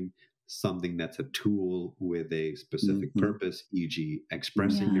exploring, something that's a tool with a specific purpose, e.g.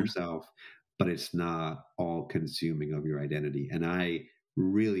 expressing yourself, but it's not all consuming of your identity. And I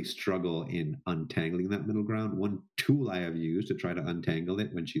really struggle in untangling that middle ground. One tool I have used to try to untangle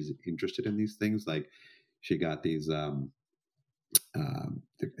it when she's interested in these things, like she got these I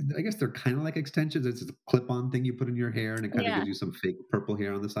guess they're kind of like extensions. It's a clip-on thing you put in your hair, and it kind of gives you some fake purple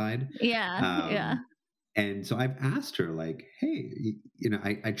hair on the side. And so I've asked her, like, hey,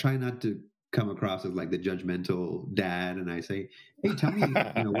 I try not to come across as like the judgmental dad, and I say, hey, tell me,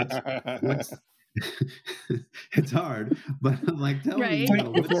 what's it's hard, but I'm like, tell me,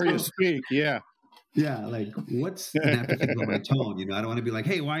 before you speak, like, what's, and I have to think about my tone, I don't want to be like,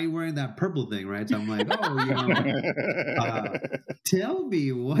 hey, why are you wearing that purple thing, right? So I'm like, tell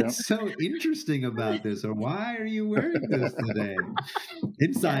me what's so interesting about this, or why are you wearing this today?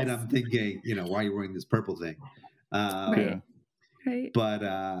 Inside, I'm thinking, why are you wearing this purple thing? Right. But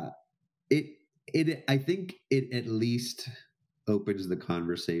I think it at least opens the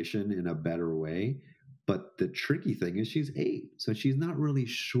conversation in a better way. But the tricky thing is she's 8, so she's not really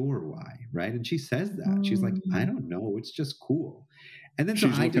sure why, right? And she says that. She's like, I don't know. It's just cool. And then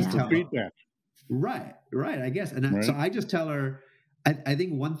she's so I just tell feedback. Right, I guess. And so I just tell her, I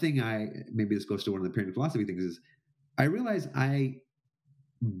think one thing maybe this goes to one of the parenting philosophy things, is I realize I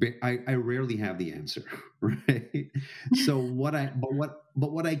rarely have the answer, right? So what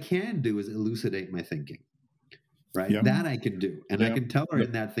I can do is elucidate my thinking. Right. That I can do. And I can tell her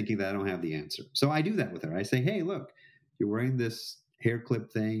in that thinking that I don't have the answer. So I do that with her. I say, hey, look, you're wearing this hair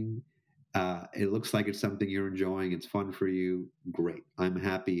clip thing. It looks like it's something you're enjoying. It's fun for you. Great. I'm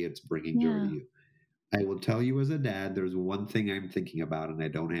happy it's bringing joy to you. I will tell you as a dad, there's one thing I'm thinking about and I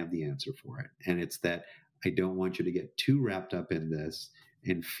don't have the answer for it. And it's that I don't want you to get too wrapped up in this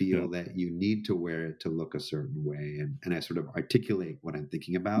and feel that you need to wear it to look a certain way. And I sort of articulate what I'm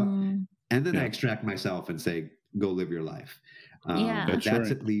thinking about. And then I extract myself and say, go live your life. That's right.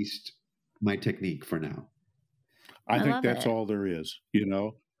 At least my technique for now. I think that's all there is,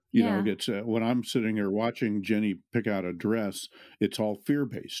 it's when I'm sitting there watching Jenny pick out a dress, it's all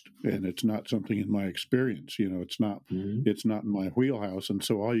fear-based, and it's not something in my experience. It's not in my wheelhouse. And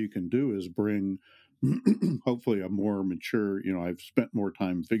so all you can do is bring hopefully a more mature, I've spent more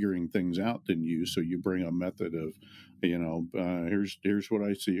time figuring things out than you. So you bring a method of, here's what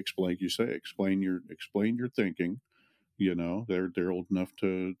I see. Explain your thinking. They're old enough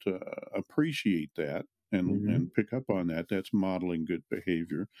to appreciate that and pick up on that. That's modeling good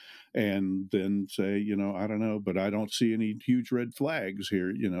behavior. And then say, I don't know, but I don't see any huge red flags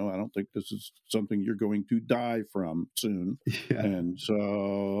here. I don't think this is something you're going to die from soon. And so,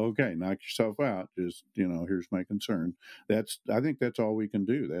 okay, knock yourself out. Just, here's my concern. I think that's all we can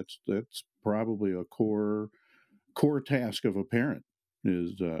do. That's probably a core task of a parent,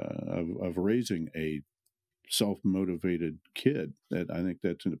 is of raising a self-motivated kid. That I think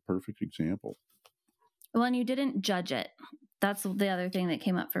that's a perfect example. Well, and you didn't judge it. That's the other thing that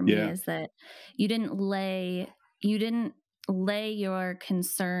came up for me, is that you didn't lay your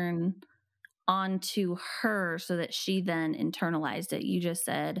concern onto her so that she then internalized it. You just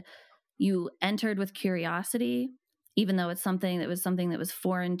said, you entered with curiosity even though it's something that was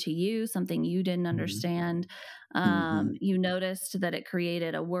foreign to you, something you didn't understand. You noticed that it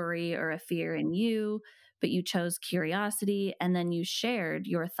created a worry or a fear in you, but you chose curiosity, and then you shared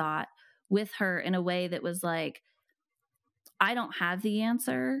your thought with her in a way that was like, I don't have the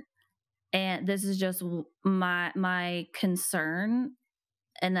answer, and this is just my concern,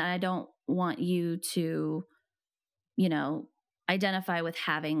 and I don't want you to, identify with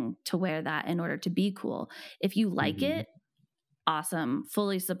having to wear that in order to be cool. If you like it, awesome,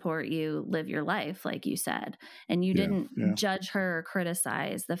 fully support you, live your life like you said. And you didn't judge her or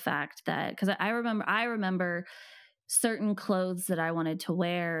criticize the fact that, because I remember certain clothes that I wanted to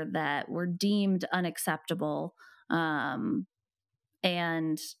wear that were deemed unacceptable, and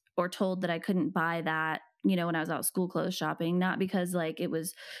or told that I couldn't buy that, when I was out school clothes shopping, not because like it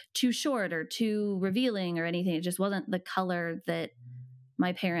was too short or too revealing or anything. It just wasn't the color that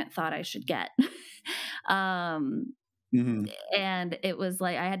my parent thought I should get. And it was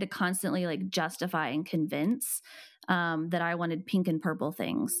like I had to constantly like justify and convince that I wanted pink and purple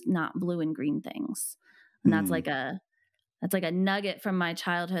things, not blue and green things. And that's like a nugget from my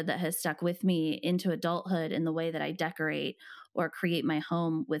childhood that has stuck with me into adulthood in the way that I decorate or create my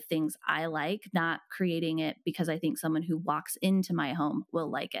home with things I like, not creating it because I think someone who walks into my home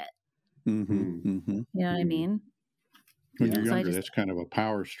will like it. You know what I mean? When you're younger, that's kind of a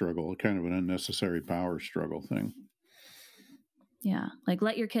power struggle, kind of an unnecessary power struggle thing. Yeah. Like,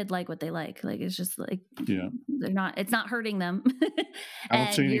 let your kid like what they like. Like, it's just like, it's not hurting them. I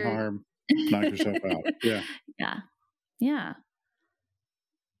don't see any harm. Knock yourself out. Yeah. Yeah. Yeah.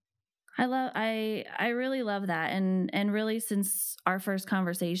 I really love that. And really since our first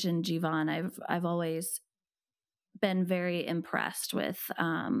conversation, Jeevan, I've always been very impressed with,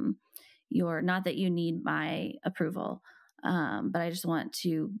 not that you need my approval, but I just want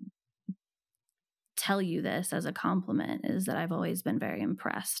to tell you this as a compliment, is that I've always been very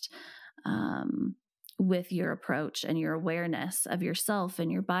impressed, with your approach and your awareness of yourself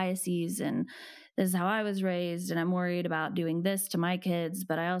and your biases. And this is how I was raised, and I'm worried about doing this to my kids,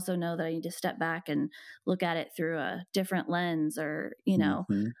 but I also know that I need to step back and look at it through a different lens, or, you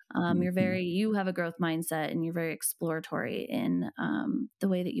have a growth mindset, and you're very exploratory in the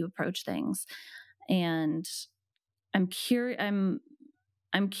way that you approach things. And I'm curious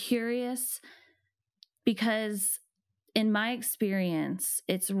because in my experience,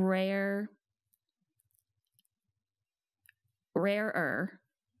 it's rarer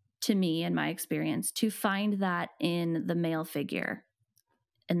to me, in my experience, to find that in the male figure,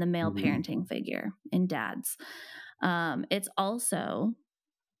 in the male parenting figure, in dads. It's also,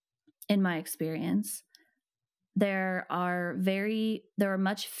 in my experience, there are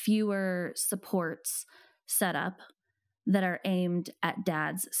much fewer supports set up that are aimed at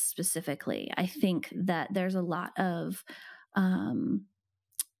dads specifically. I think that there's a lot of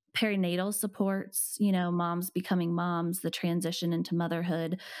perinatal supports, moms becoming moms, the transition into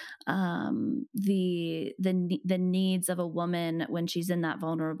motherhood, the needs of a woman when she's in that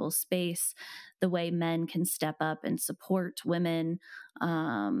vulnerable space, the way men can step up and support women,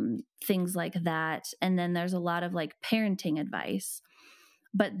 things like that. And then there's a lot of like parenting advice,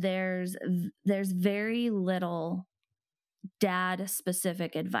 but there's very little dad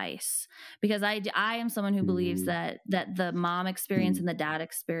specific advice, because I am someone who believes that the mom experience and the dad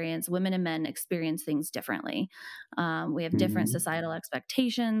experience, women and men experience things differently. We have different societal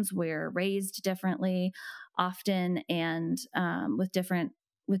expectations. We're raised differently often, and with different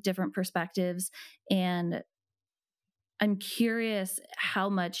perspectives. And I'm curious how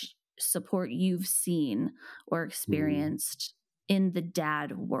much support you've seen or experienced in the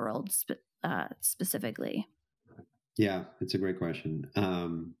dad world specifically. Yeah, it's a great question.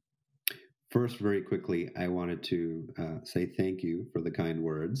 First, very quickly, I wanted to say thank you for the kind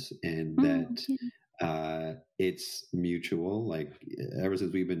words, and that it's mutual. Like, ever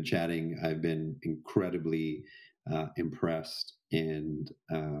since we've been chatting, I've been incredibly impressed and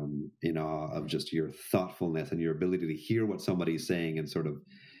in awe of just your thoughtfulness and your ability to hear what somebody's saying and sort of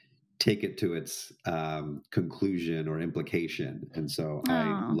take it to its conclusion or implication. And so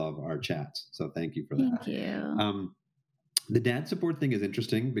I love our chats. So thank you for that. Thank you. The dad support thing is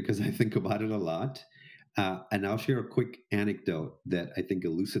interesting because I think about it a lot. And I'll share a quick anecdote that I think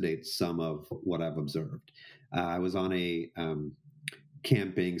elucidates some of what I've observed. I was on a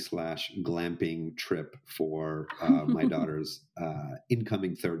camping / glamping trip for my daughter's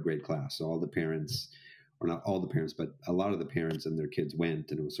incoming third grade class. So all the parents, or not all the parents, but a lot of the parents and their kids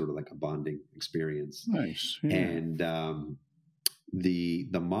went, and it was sort of like a bonding experience. Nice. Yeah. And the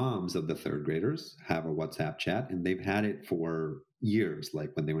moms of the third graders have a WhatsApp chat, and they've had it for years,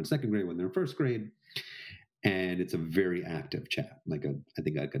 like when they were in second grade, when they were in first grade. and it's a very active chat, I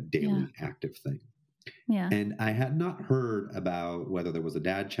think like a daily active thing. Yeah. And I had not heard about whether there was a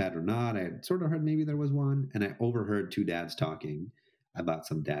dad chat or not. I had sort of heard maybe there was one, and I overheard two dads talking about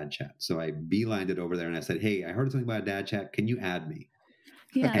some dad chat. So I beelined it over there and I said, "Hey, I heard something about a dad chat. Can you add me?"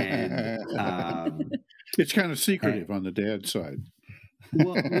 Yeah. And it's kind of secretive on the dad side. Here's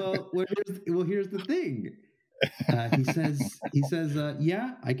the thing. He says,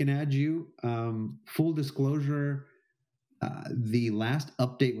 "Yeah, I can add you. Full disclosure, the last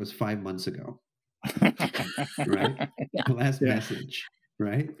update was 5 months ago." Right? Yeah. The last message,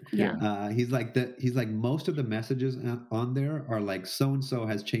 right? Yeah. He's like most of the messages on there are like so and so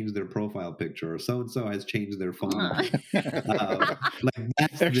has changed their profile picture or so and so has changed their phone number. Like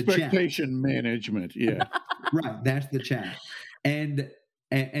that's expectation management. Yeah. Right, that's the chat. And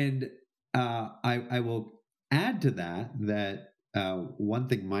I will add to that one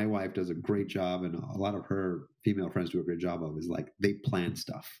thing my wife does a great job, and a lot of her female friends do a great job of, is like they plan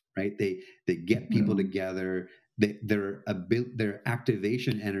stuff, right? They get people together. Their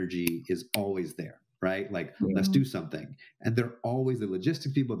activation energy is always there, right? Like let's do something, and they're always the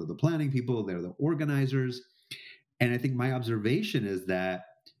logistics people, they're the planning people, they're the organizers. And I think my observation is that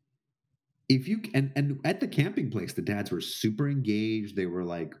if you and at the camping place, the dads were super engaged. They were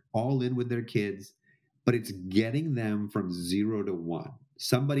like all in with their kids, but it's getting them from 0 to 1.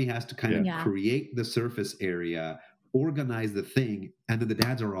 Somebody has to kind of create the surface area, organize the thing, and then the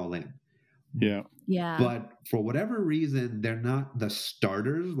dads are all in. Yeah. Yeah. But for whatever reason, they're not the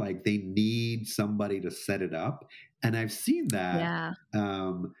starters. Like they need somebody to set it up. And I've seen that.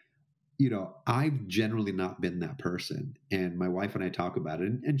 I've generally not been that person. And my wife and I talk about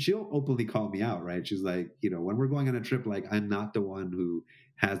it, and she'll openly call me out, right? She's like, when we're going on a trip, like I'm not the one who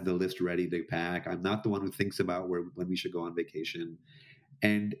has the list ready to pack. I'm not the one who thinks about when we should go on vacation.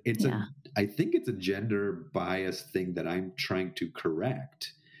 And I think it's a gender bias thing that I'm trying to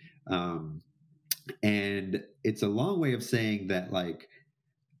correct. And it's a long way of saying that, like,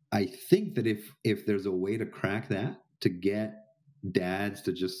 I think that if there's a way to crack that, to get dads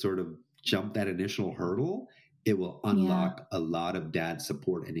to just sort of jump that initial hurdle, it will unlock a lot of dad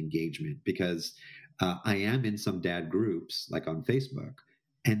support and engagement. Because I am in some dad groups, like on Facebook,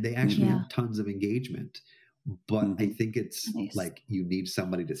 and they actually have tons of engagement. But I think it's like you need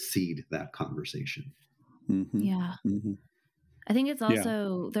somebody to seed that conversation. Yeah. I think it's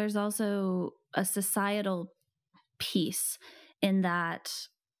also, there's also a societal piece in that.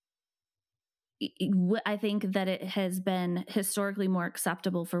 I think that it has been historically more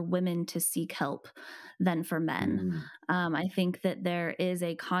acceptable for women to seek help than for men. I think that there is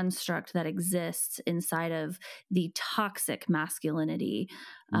a construct that exists inside of the toxic masculinity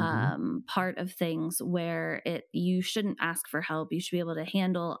part of things where you shouldn't ask for help. You should be able to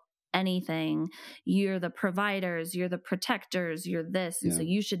handle anything. You're the providers, you're the protectors, you're this. And so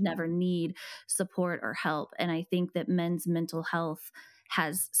you should never need support or help. And I think that men's mental health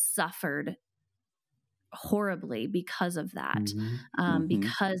has suffered horribly because of that.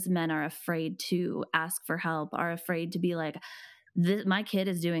 Because men are afraid to ask for help, are afraid to be like, my kid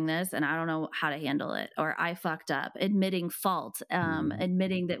is doing this and I don't know how to handle it, or I fucked up, admitting fault,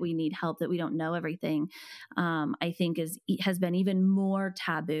 admitting that we need help, that we don't know everything. I think has been even more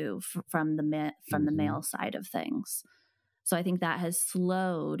taboo from the male side of things. So I think that has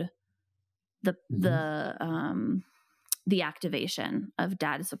slowed the activation of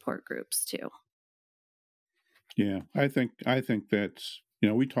dad support groups too. Yeah, I think that's,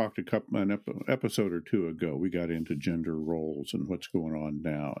 we talked an episode or two ago. We got into gender roles and what's going on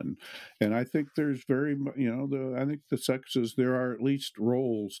now, and I think there's I think the sexes, there are at least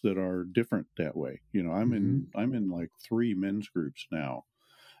roles that are different that way. I'm in like 3 men's groups now,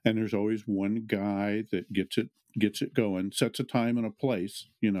 and there's always one guy that gets it going, sets a time and a place,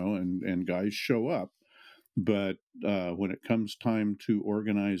 and guys show up. But when it comes time to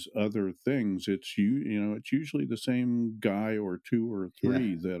organize other things, it's it's usually the same guy or 2 or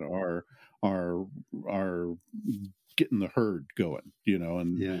 3 that are getting the herd going,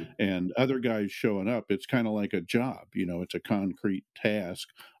 and other guys showing up. It's kind of like a job, it's a concrete task.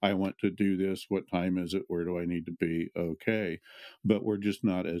 I want to do this. What time is it? Where do I need to be? Okay. But we're just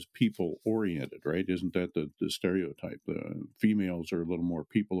not as people oriented, right? Isn't that the stereotype? The females are a little more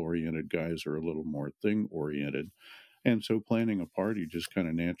people oriented, guys are a little more thing oriented. And so planning a party just kind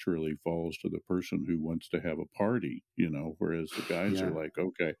of naturally falls to the person who wants to have a party, whereas the guys are like,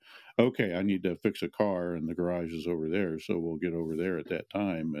 okay, I need to fix a car and the garage is over there. So we'll get over there at that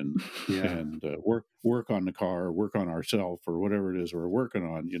time and work on the car, work on ourselves, or whatever it is we're working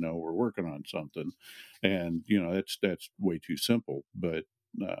on, we're working on something. And, that's way too simple. But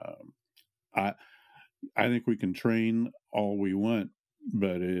I think we can train all we want,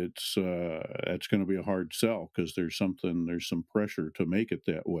 but it's going to be a hard sell because there's some pressure to make it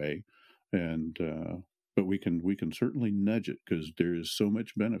that way, and but we can certainly nudge it because there is so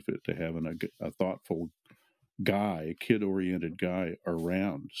much benefit to having a thoughtful guy, kid-oriented guy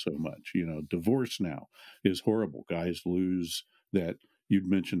around so much. Divorce now is horrible. Guys lose that. You'd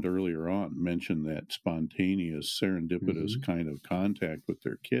mentioned earlier on, that spontaneous, serendipitous kind of contact with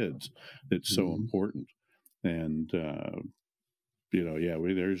their kids that's so important. And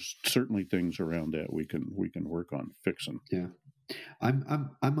there's certainly things around that we can work on fixing. Yeah, I'm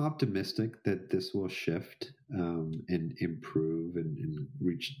optimistic that this will shift and improve and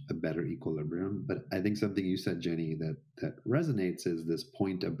reach a better equilibrium. But I think something you said, Jenny, that resonates is this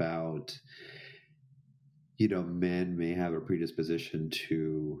point about, men may have a predisposition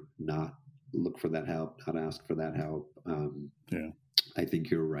to not look for that help, not ask for that help. I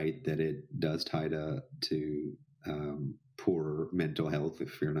think you're right that it does tie to poor mental health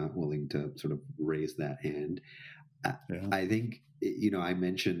if you're not willing to sort of raise that hand. I think, I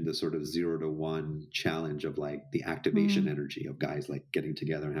mentioned the sort of 0 to 1 challenge of like the activation energy of guys like getting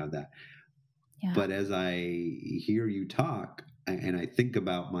together and have that. Yeah. But as I hear you talk and I think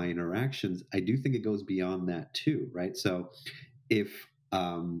about my interactions, I do think it goes beyond that too, right? So if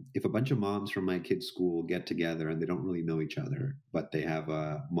a bunch of moms from my kids' school get together and they don't really know each other, but they have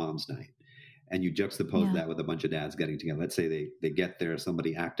a mom's night, and you juxtapose that with a bunch of dads getting together, let's say they get there,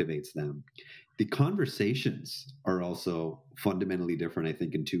 somebody activates them. The conversations are also fundamentally different, I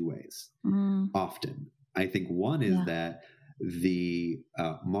think, in 2 ways. Often. I think one is that the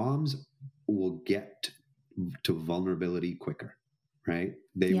moms will get to vulnerability quicker, right?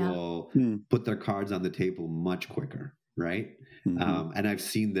 They will put their cards on the table much quicker, right? And I've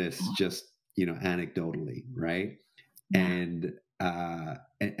seen this just, anecdotally, right? And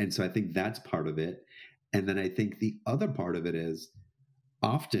so I think that's part of it. And then I think the other part of it is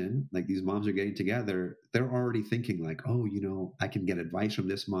often like these moms are getting together, they're already thinking like, oh, I can get advice from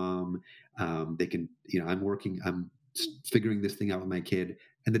this mom. They can, I'm figuring this thing out with my kid.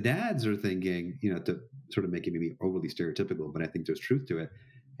 And the dads are thinking, to sort of make it maybe overly stereotypical, but I think there's truth to it.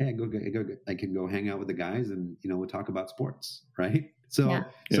 Hey, I can go hang out with the guys and, we'll talk about sports. Right. So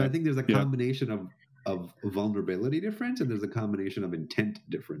I think there's a combination of vulnerability difference, and there's a combination of intent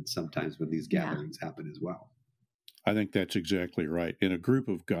difference sometimes when these gatherings happen as well. I think that's exactly right. In a group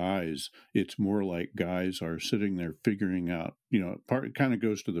of guys, it's more like guys are sitting there figuring out, it kind of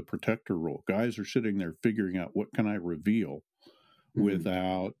goes to the protector role. Guys are sitting there figuring out what can I reveal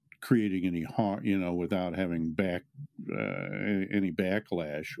without creating any harm, without having any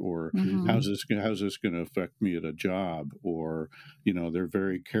backlash, or how's this going to affect me at a job, or they're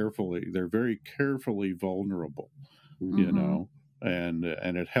very carefully vulnerable, and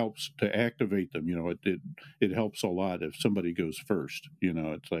it helps to activate them. It helps a lot if somebody goes first.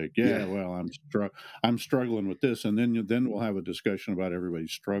 It's like, well, I'm struggling with this, and then we'll have a discussion about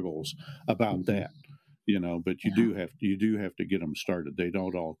everybody's struggles about that. But you do have to get them started. They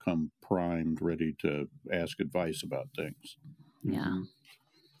don't all come primed, ready to ask advice about things. Yeah.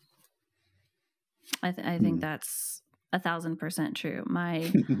 I think that's 1,000% true.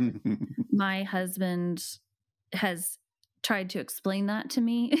 My husband has tried to explain that to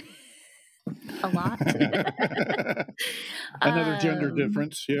me a lot. Another gender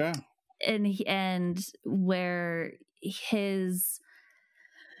difference. Yeah. And where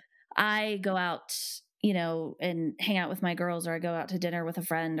I go out, and hang out with my girls, or I go out to dinner with a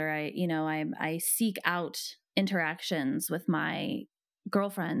friend, or I seek out interactions with my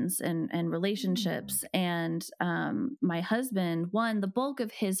girlfriends and relationships. And my husband, the bulk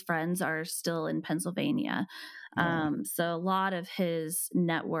of his friends are still in Pennsylvania. So a lot of his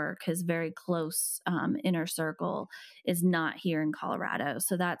network, his very close inner circle, is not here in Colorado.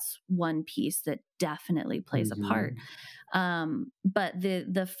 So that's one piece that definitely plays a part. But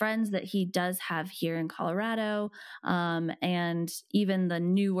the friends that he does have here in Colorado, and even the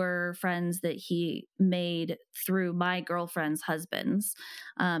newer friends that he made through my girlfriend's husbands,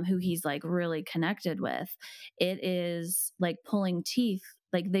 who he's like really connected with, it is like pulling teeth.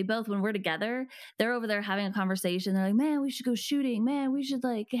 Like they both, when we're together, they're over there having a conversation. They're like, man, we should go shooting. Man, we should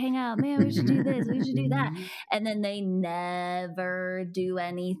like hang out. Man, we should do this. We should do that. And then they never do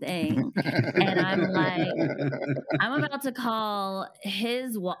anything. And I'm like, I'm about to call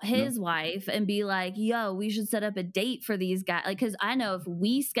his wife and be like, yo, we should set up a date for these guys. Like, cause I know if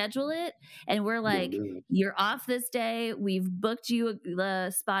we schedule it and we're like, you're off this day, we've booked you the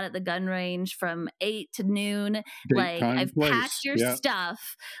spot at the gun range from 8 to noon. Date, like I've packed your stuff.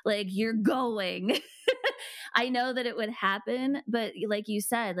 Like you're going. I know that it would happen, but like you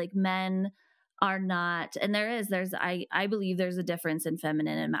said, like men are not, and I believe there's a difference in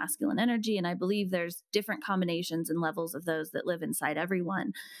feminine and masculine energy, and I believe there's different combinations and levels of those that live inside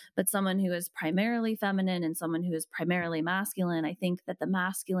everyone. But someone who is primarily feminine and someone who is primarily masculine, I think that the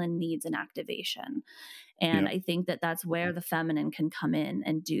masculine needs an activation. And I think that that's where the feminine can come in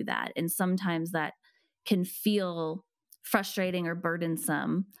and do that. And sometimes that can feel frustrating or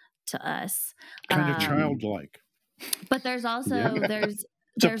burdensome to us. Kind of childlike. But there's also, there's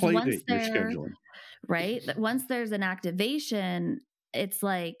once there, right? Once there's an activation, it's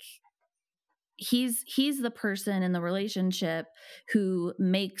like he's the person in the relationship who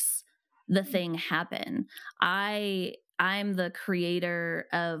makes the thing happen. I'm the creator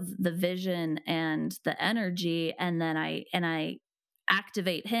of the vision and the energy, and then I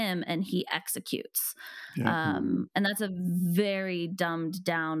activate him and he executes. And that's a very dumbed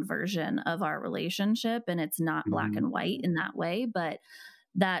down version of our relationship, and it's not black and white in that way, but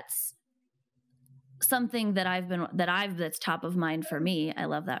that's something that that's top of mind for me. I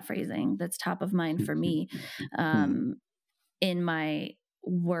love that phrasing. That's top of mind for me in my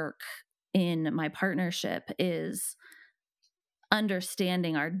work, in my partnership, is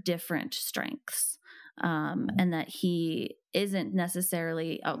understanding our different strengths. And that he isn't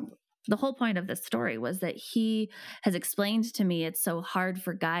necessarily, the whole point of this story was that he has explained to me it's so hard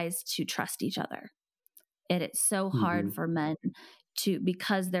for guys to trust each other. And it's so hard for men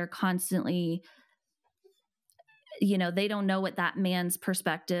because they're constantly, they don't know what that man's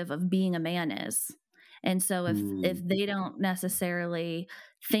perspective of being a man is. And so if they don't necessarily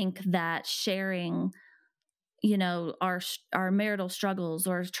think that sharing, our marital struggles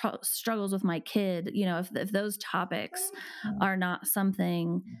or struggles with my kid, if those topics are not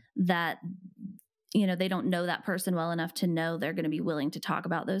something that, they don't know that person well enough to know they're going to be willing to talk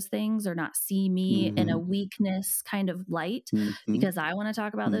about those things, or not see me in a weakness kind of light because I want to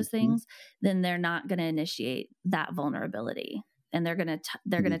talk about those things, then they're not going to initiate that vulnerability, and they're going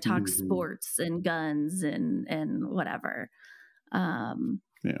to talk sports and guns and whatever.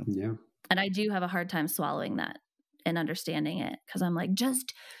 And I do have a hard time swallowing that and understanding it, because I'm like,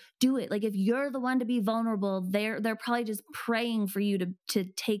 just do it. Like, if you're the one to be vulnerable, they're probably just praying for you to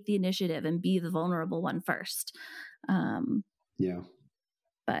take the initiative and be the vulnerable one first. But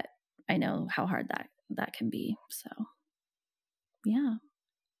I know how hard that can be. So, yeah.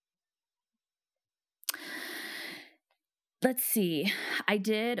 Let's see.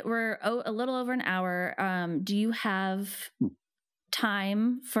 We're a little over an hour. Do you have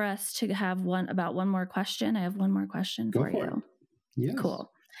time for us to have one more question? I have one more question for you. Yes.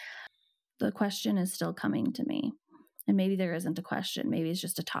 Cool. The question is still coming to me, and maybe there isn't a question. Maybe it's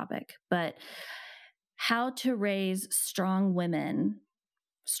just a topic, but how to raise strong women,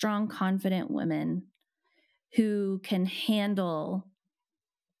 strong, confident women who can handle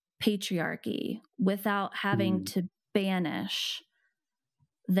patriarchy without having to banish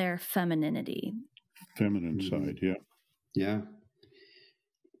their femininity. Feminine side. Yeah. Yeah.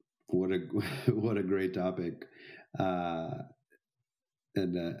 What a great topic.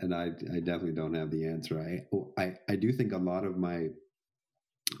 And I definitely don't have the answer. I do think a lot of my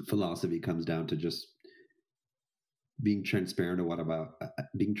philosophy comes down to just being transparent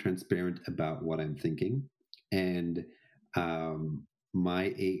about what I'm thinking. And my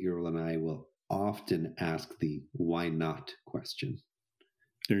 8-year-old and I will often ask the why not question.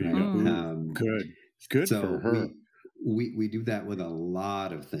 There you go. Good so for her. We do that with a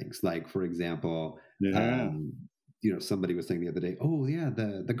lot of things. Like, for example, somebody was saying the other day, oh yeah,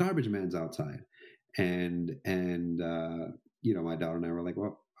 the garbage man's outside, and my daughter and I were like,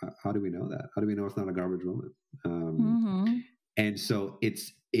 well, how do we know that? How do we know it's not a garbage woman? And so it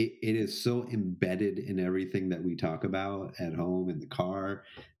is so embedded in everything that we talk about at home, in the car,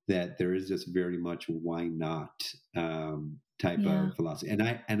 that there is just very much why not type of philosophy,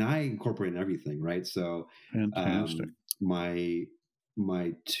 and I incorporate everything, right? So fantastic. My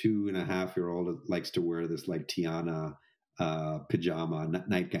 2.5-year-old likes to wear this like Tiana pajama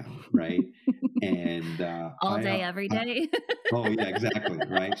nightgown, right? And all day, every day. Oh yeah, exactly,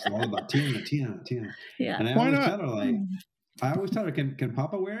 right? It's all about Tiana. Yeah. And I always tell her, can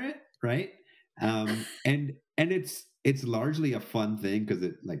Papa wear it, right? And it's largely a fun thing because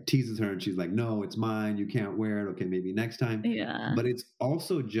it like teases her, and she's like, no, it's mine, you can't wear it. Okay, maybe next time. Yeah. But it's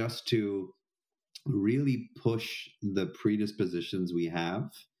also just to really push the predispositions we have.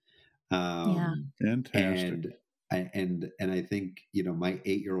 Fantastic. And I think, my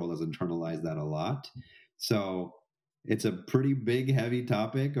 8-year-old has internalized that a lot. So it's a pretty big, heavy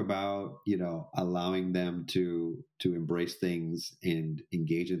topic about, allowing them to embrace things and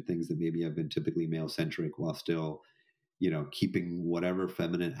engage in things that maybe have been typically male centric, while still, keeping whatever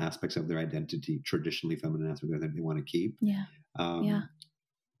feminine aspects of their identity, traditionally feminine aspects that they want to keep. Yeah. Yeah.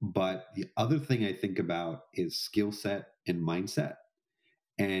 But the other thing I think about is skill set and mindset.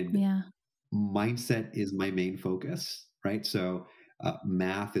 And mindset is my main focus, right? So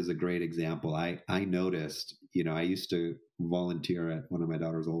math is a great example. I noticed, I used to volunteer at one of my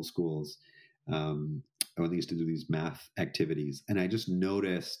daughter's old schools when they used to do these math activities. And I just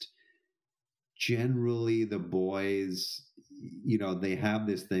noticed generally the boys, they have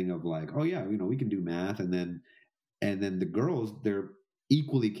this thing of like, oh yeah, we can do math. And then the girls, they're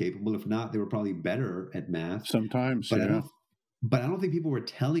equally capable. If not, they were probably better at math. Sometimes, but I don't think people were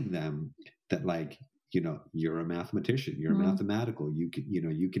telling them that, like, you're a mathematician, you're mathematical, you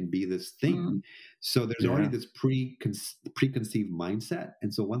can be this thing. So there's already this preconceived mindset.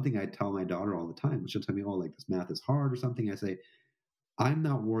 And so one thing I tell my daughter all the time, she'll tell me, oh, like this math is hard or something. I say, I'm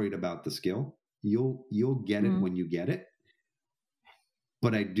not worried about the skill. You'll get it when you get it.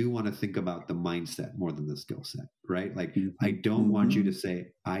 But I do want to think about the mindset more than the skill set, right? Like, I don't want you to say,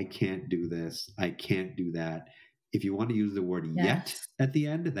 I can't do this, I can't do that. If you want to use the word yet at the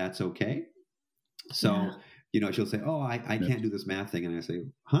end, that's okay. So, she'll say, oh, I can't do this math thing. And I say,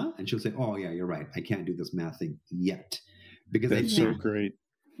 huh? And she'll say, oh, yeah, you're right. I can't do this math thing yet. Because that's so great.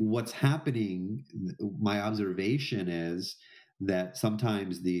 What's happening, my observation is that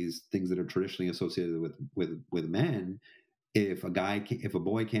sometimes these things that are traditionally associated with men, if a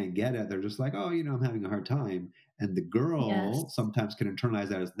boy can't get it, they're just like, oh, I'm having a hard time. And the girl sometimes can internalize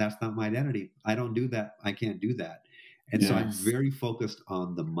that as, that's not my identity. I don't do that. I can't do that. And so I'm very focused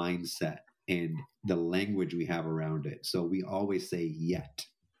on the mindset and the language we have around it. So we always say yet.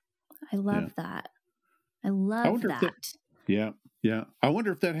 I love that. I love that. Yeah. I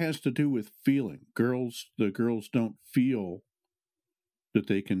wonder if that has to do with feeling. The girls don't feel that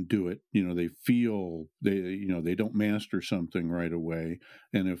they can do it. They feel they don't master something right away.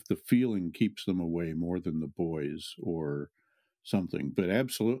 And if the feeling keeps them away more than the boys or something, but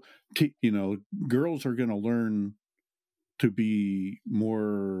absolutely, girls are going to learn to be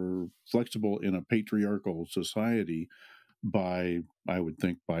more flexible in a patriarchal society I would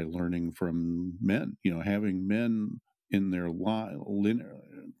think, by learning from men, having men in their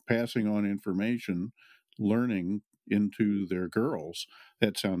passing on information, learning into their girls.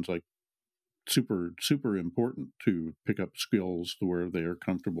 That sounds like super, super important to pick up skills where they're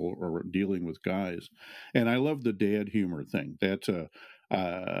comfortable or dealing with guys. And I love the dad humor thing. That's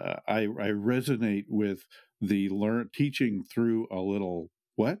I resonate with the teaching through a little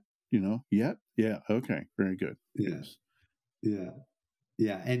what, yet. Yeah. Okay. Very good. Yes. Yeah.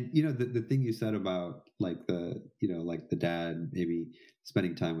 Yeah. And, the thing you said about like like the dad maybe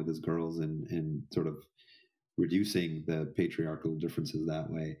spending time with his girls and sort of reducing the patriarchal differences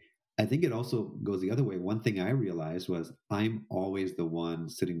that way. I think it also goes the other way. One thing I realized was I'm always the one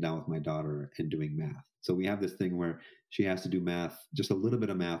sitting down with my daughter and doing math. So we have this thing where she has to do math, just a little bit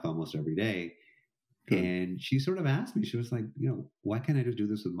of math almost every day. Good. And she sort of asked me, she was like, why can't I just do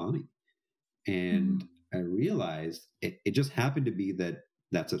this with mommy? And I realized it just happened to be that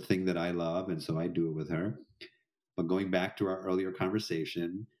that's a thing that I love. And so I do it with her. But going back to our earlier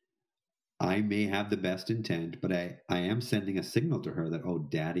conversation, I may have the best intent, but I am sending a signal to her that, oh,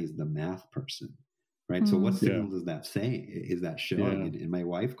 daddy's the math person, right? So what signal does that say? Is that showing? And my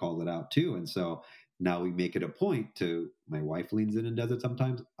wife called it out too. And so now we make it a point to, my wife leans in and does it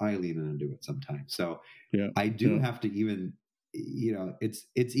sometimes, I lean in and do it sometimes. So I do have to even, it's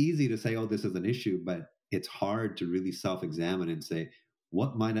easy to say, oh, this is an issue, but it's hard to really self-examine and say,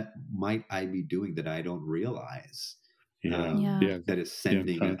 what might I be doing that I don't realize? That is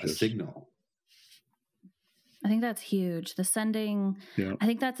sending a signal. I think that's huge. The sending, I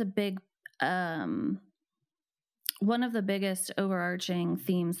think that's a big, one of the biggest overarching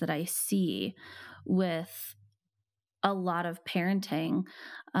themes that I see with a lot of parenting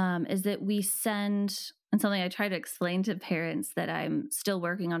is that we send, and something I try to explain to parents that I'm still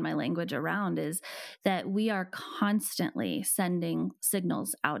working on my language around, is that we are constantly sending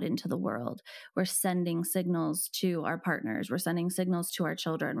signals out into the world. We're sending signals to our partners. We're sending signals to our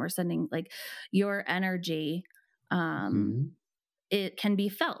children. We're sending, like, your energy. It can be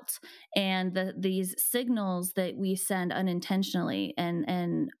felt, and these signals that we send unintentionally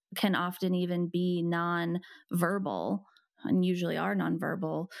and can often even be non-verbal, and usually are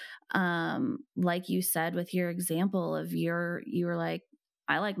nonverbal. Like you said with your example of you were like,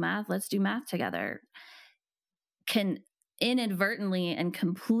 I like math, let's do math together, can inadvertently and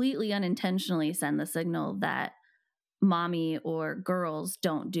completely unintentionally send the signal that mommy or girls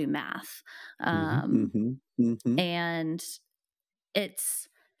don't do math. And it's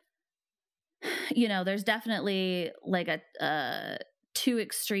there's definitely like a too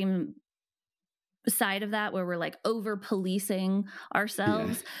extreme side of that where we're like over policing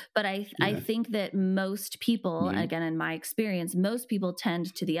ourselves. But I think that most people, again, in my experience, most people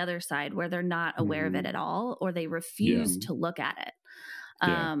tend to the other side where they're not aware of it at all, or they refuse to look at it.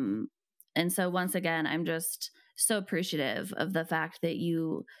 And so once again, I'm just so appreciative of the fact that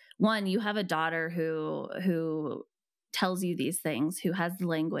you have a daughter who tells you these things, who has the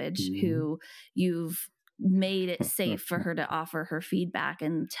language, who you've made it safe for her to offer her feedback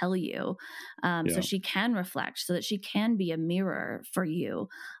and tell you, so she can reflect, so that she can be a mirror for you,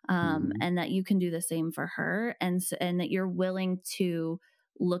 and that you can do the same for her, and that you're willing to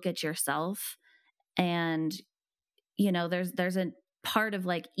look at yourself. And there's a part of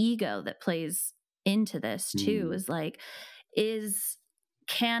like ego that plays into this too, is like,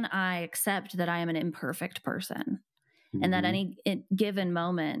 can I accept that I am an imperfect person, and that any given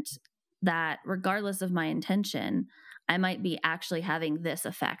moment, that regardless of my intention, I might be actually having this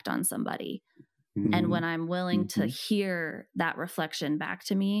effect on somebody. And when I'm willing to hear that reflection back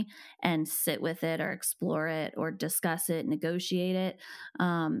to me and sit with it or explore it or discuss it, negotiate it,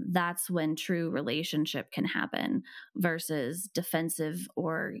 that's when true relationship can happen, versus defensive,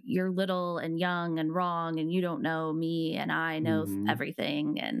 or you're little and young and wrong and you don't know me and I know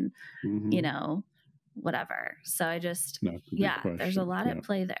everything, and, whatever. So I just, there's a lot at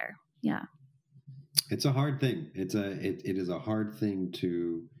play there. Yeah. It's a hard thing. It is a hard thing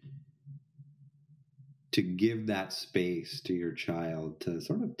to give that space to your child to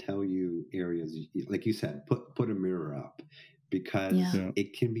sort of tell you areas, like you said, put a mirror up, because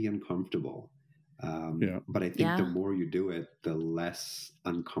it can be uncomfortable. But I think the more you do it, the less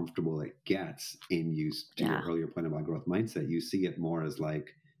uncomfortable it gets. And to your earlier point about growth mindset, you see it more as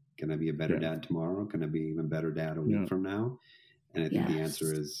like, can I be a better dad tomorrow? Can I be even better dad a week from now? And I think the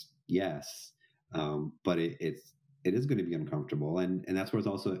answer is yes. But it is going to be uncomfortable, and that's where it's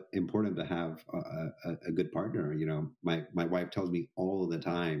also important to have a good partner. My wife tells me all the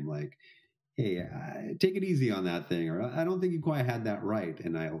time, like, hey, take it easy on that thing, or I don't think you quite had that right.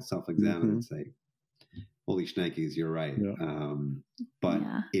 And I'll self-examine and say, holy shnikes, you're right. But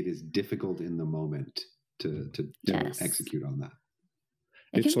it is difficult in the moment to execute on that.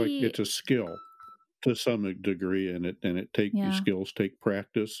 It's a skill to some degree, and skills take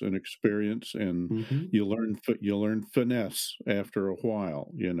practice and experience, and you learn finesse after a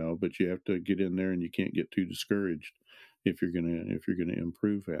while, but you have to get in there, and you can't get too discouraged if you're gonna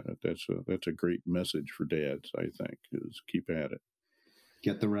improve at it. That's a great message for dads, I think, is keep at it.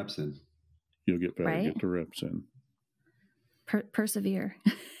 Get the reps in. You'll get better. Right? Get the reps in. Persevere.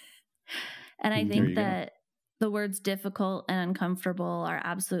 And I think that the words difficult and uncomfortable are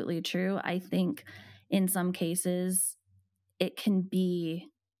absolutely true. I think in some cases it can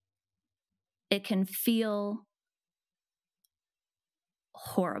feel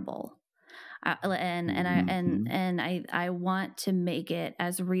horrible. I want to make it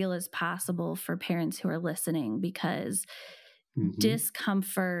as real as possible for parents who are listening, because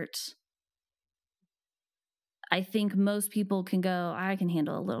discomfort, I think most people can go, I can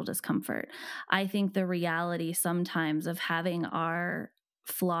handle a little discomfort. I think the reality sometimes of having our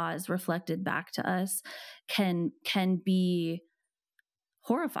flaws reflected back to us can be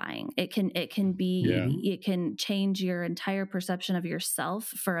horrifying. It can change your entire perception of yourself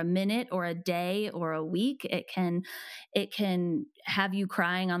for a minute or a day or a week. It can have you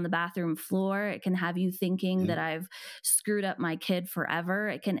crying on the bathroom floor. It can have you thinking that I've screwed up my kid forever.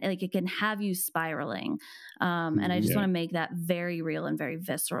 It can have you spiraling. And I just want to make that very real and very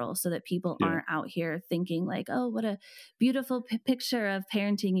visceral, so that people aren't out here thinking like, oh, what a beautiful picture of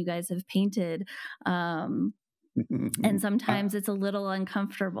parenting you guys have painted. And sometimes it's a little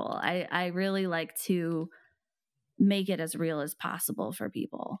uncomfortable. I really like to make it as real as possible for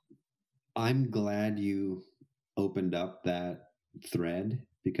people. I'm glad you opened up that thread,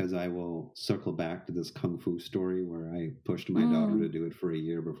 because I will circle back to this Kung Fu story where I pushed my daughter to do it for a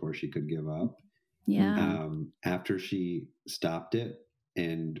year before she could give up. Yeah. After she stopped it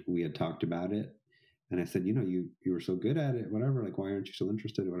and we had talked about it, and I said, you were so good at it, whatever, like, why aren't you still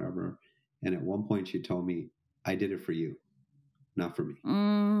interested, or whatever. And at one point she told me, I did it for you, not for me.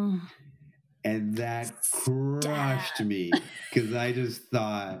 And that crushed me, because I just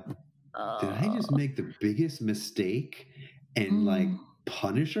thought, did I just make the biggest mistake and like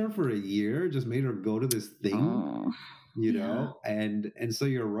punish her for a year? Just made her go to this thing, And so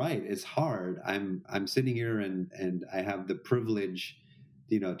you're right. It's hard. I'm sitting here and I have the privilege,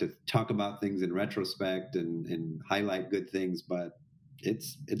 to talk about things in retrospect and highlight good things, but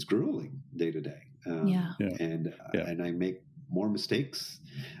it's grueling day to day. And I make more mistakes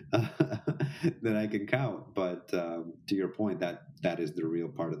than I can count. But to your point, that is the real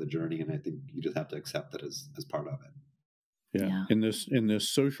part of the journey, and I think you just have to accept it as part of it. Yeah. In this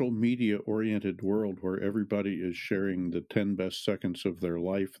social media oriented world where everybody is sharing the 10 best seconds of their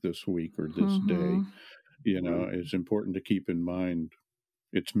life this week or this day, it's important to keep in mind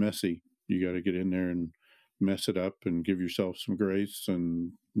it's messy. You got to get in there and mess it up and give yourself some grace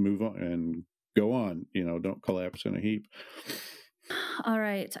and move on and go on. Don't collapse in a heap. All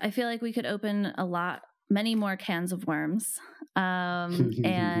right. I feel like we could open many more cans of worms.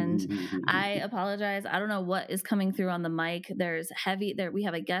 And I apologize. I don't know what is coming through on the mic. We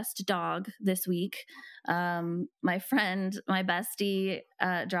have a guest dog this week. My friend, my bestie,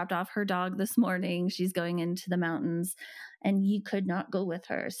 dropped off her dog this morning. She's going into the mountains and he could not go with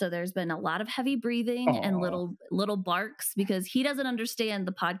her. So there's been a lot of heavy breathing and little barks because he doesn't understand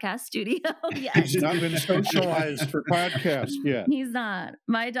the podcast studio yet. He's not been socialized for podcasts yet. He's not.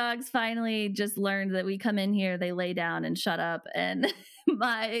 My dogs finally just learned that we come in here, they lay down and shut up. And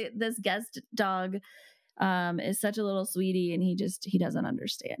this guest dog is such a little sweetie, and he doesn't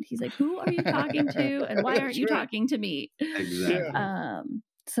understand. He's like, "Who are you talking to, and why aren't you talking to me?" Exactly.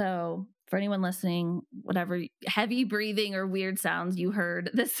 So for anyone listening, whatever heavy breathing or weird sounds you heard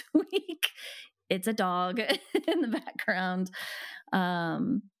this week, it's a dog in the background.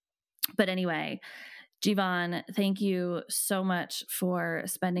 But anyway, Jeevan, thank you so much for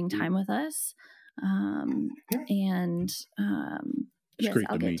spending time with us. It's great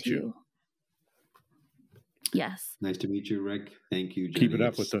to meet you. Yes. Nice to meet you, Rick. Thank you, Jenny.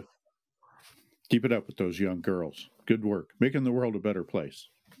 Keep it up with those young girls. Good work. Making the world a better place.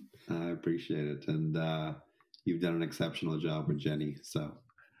 I appreciate it. And you've done an exceptional job with Jenny. So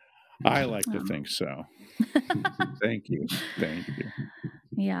I like to think so. Thank you.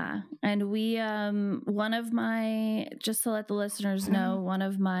 Yeah. And we, just to let the listeners know, one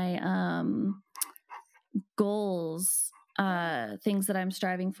of my goals, things that I'm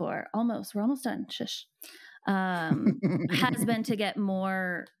striving for, we're almost done, shush, has been to get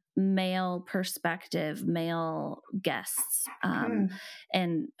more male perspective, male guests,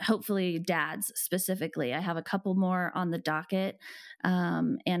 and hopefully dads specifically. I have a couple more on the docket,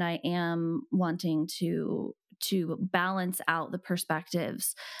 and I am wanting to balance out the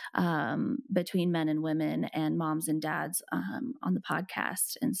perspectives between men and women and moms and dads on the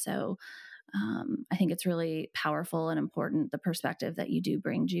podcast. And so I think it's really powerful and important, the perspective that you do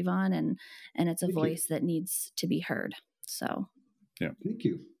bring, Jeevan, and it's a voice that needs to be heard. So yeah. Thank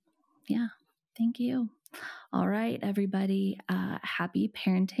you. Yeah. Thank you. All right, everybody. Happy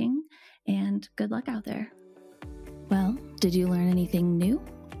parenting and good luck out there. Well, did you learn anything new?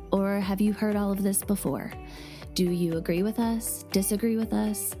 Or have you heard all of this before? Do you agree with us, disagree with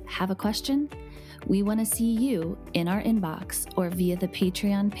us, have a question? We want to see you in our inbox or via the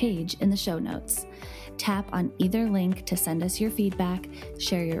Patreon page in the show notes. Tap on either link to send us your feedback,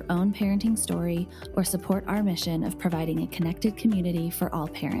 share your own parenting story, or support our mission of providing a connected community for all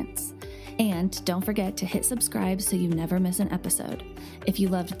parents. And don't forget to hit subscribe so you never miss an episode. If you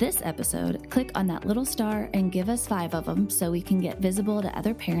loved this episode, click on that little star and give us 5 of them so we can get visible to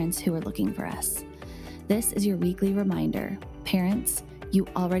other parents who are looking for us. This is your weekly reminder. Parents, you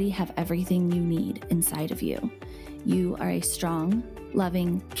already have everything you need inside of you. You are a strong,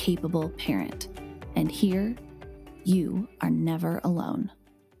 loving, capable parent. And here, you are never alone.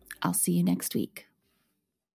 I'll see you next week.